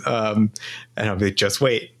Animals? And I'll be like, just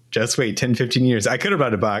wait 10, 15 years. I could have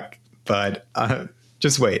brought it back, but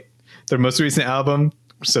just wait. Their most recent album,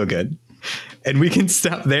 so good. And we can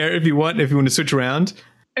stop there if you want to switch around.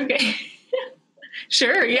 Okay.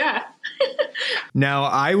 Sure. Yeah. Now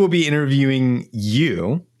I will be interviewing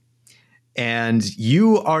you, and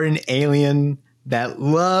you are an alien that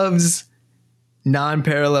loves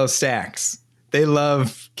non-parallel stacks. They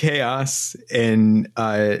love chaos and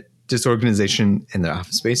disorganization in their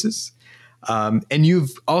office spaces. And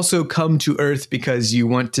you've also come to Earth because you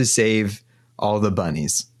want to save all the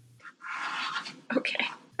bunnies. Okay.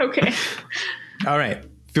 All right.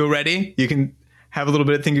 Feel ready? You can have a little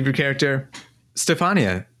bit of think of your character.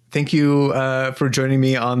 Stefania, thank you for joining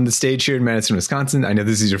me on the stage here in Madison, Wisconsin. I know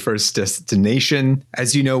this is your first destination.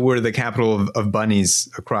 As you know, we're the capital of bunnies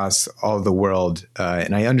across all the world.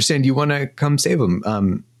 And I understand you want to come save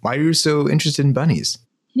them. Why are you so interested in bunnies?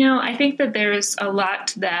 I think that there's a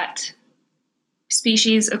lot that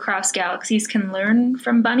species across galaxies can learn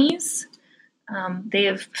from bunnies. They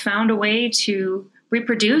have found a way to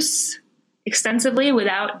reproduce extensively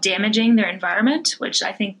without damaging their environment, which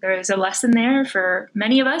I think there is a lesson there for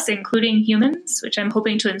many of us, including humans, which I'm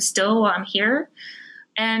hoping to instill while I'm here.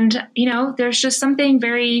 And, there's just something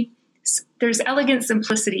there's elegant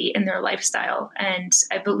simplicity in their lifestyle. And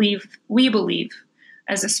we believe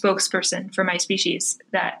as a spokesperson for my species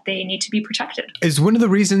that they need to be protected. Is one of the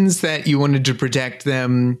reasons that you wanted to protect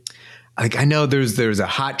them, like I know there's a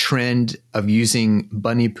hot trend of using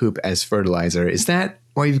bunny poop as fertilizer. Is that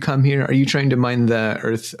why you've come here? Are you trying to mine the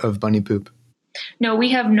earth of bunny poop? No, we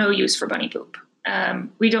have no use for bunny poop.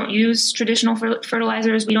 We don't use traditional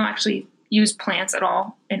fertilizers. We don't actually use plants at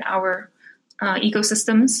all in our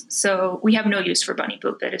ecosystems. So we have no use for bunny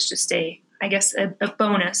poop. That is just a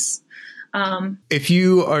bonus. If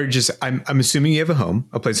you are I'm assuming you have a home,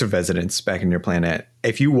 a place of residence back in your planet.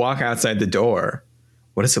 If you walk outside the door,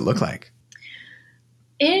 what does it look like?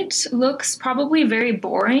 It looks probably very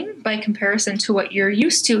boring by comparison to what you're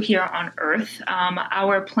used to here on Earth.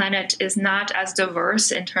 Our planet is not as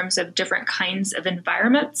diverse in terms of different kinds of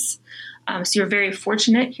environments. So you're very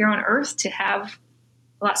fortunate here on Earth to have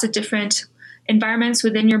lots of different environments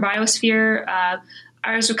within your biosphere.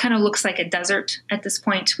 Ours kind of looks like a desert at this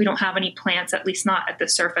point. We don't have any plants, at least not at the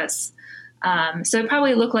surface. So it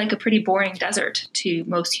probably look like a pretty boring desert to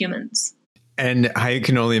most humans. And I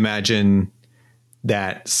can only imagine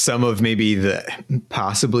that some of maybe the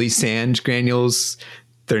possibly sand granules,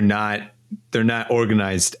 they're not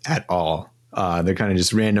organized at all. They're kind of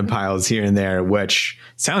just random piles here and there, which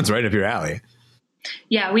sounds right up your alley.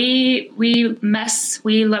 Yeah, we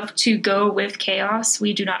love to go with chaos.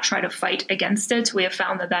 We do not try to fight against it. We have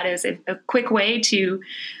found that is a quick way to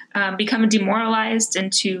become demoralized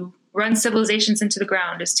and to run civilizations into the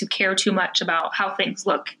ground, is to care too much about how things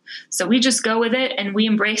look. So we just go with it and we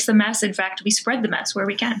embrace the mess. In fact, we spread the mess where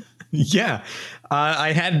we can. Yeah.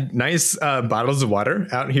 I had nice bottles of water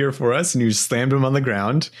out here for us, and you slammed them on the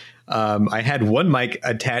ground. I had one mic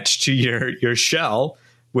attached to your shell,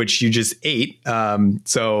 which you just ate.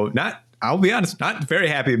 So I'll be honest, not very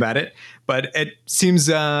happy about it, but it seems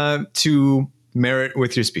to merit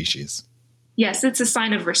with your species. Yes, it's a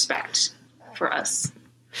sign of respect for us.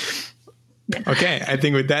 Okay, I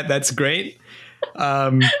think with that's great.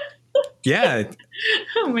 Yeah.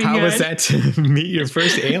 Oh my How God. was that to meet your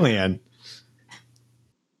first alien?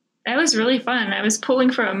 That was really fun. I was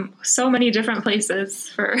pulling from so many different places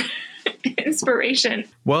for inspiration.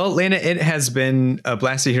 Well, Lena, it has been a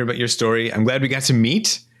blast to hear about your story. I'm glad we got to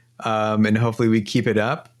meet, and hopefully we keep it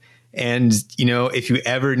up. And, if you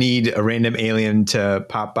ever need a random alien to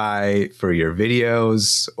pop by for your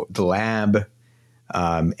videos, the lab,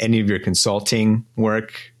 any of your consulting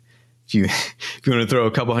work, if you want to throw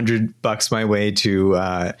a couple $100 my way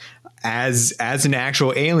to, as an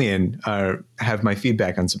actual alien, have my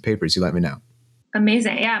feedback on some papers, you let me know.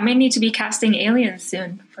 Amazing. Yeah, I may need to be casting aliens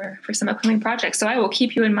soon for some upcoming projects, so I will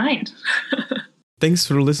keep you in mind. Thanks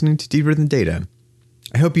for listening to Deeper Than Data.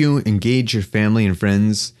 I hope you engage your family and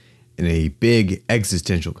friends in a big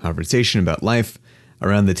existential conversation about life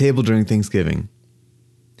around the table during Thanksgiving.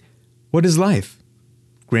 What is life?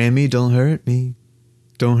 Grammy, don't hurt me.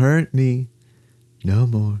 Don't hurt me no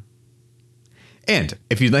more. And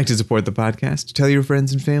if you'd like to support the podcast, tell your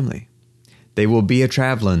friends and family. They will be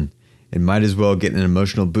a-traveling and might as well get an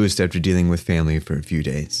emotional boost after dealing with family for a few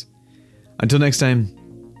days. Until next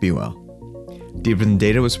time, be well. Deeper Than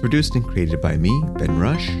Data was produced and created by me, Ben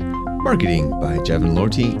Rush, marketing by Jevin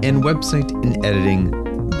Lorty, and website and editing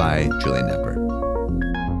by Julian Nepper.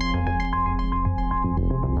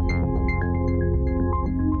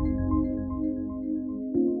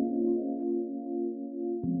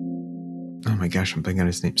 Oh my gosh, I'm blanking on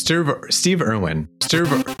his name. Steve Irwin.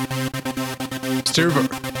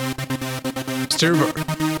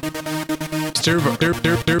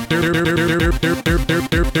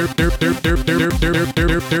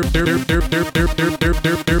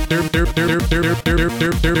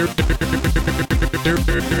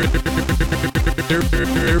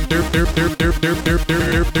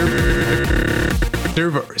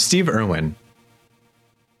 Steve Irwin.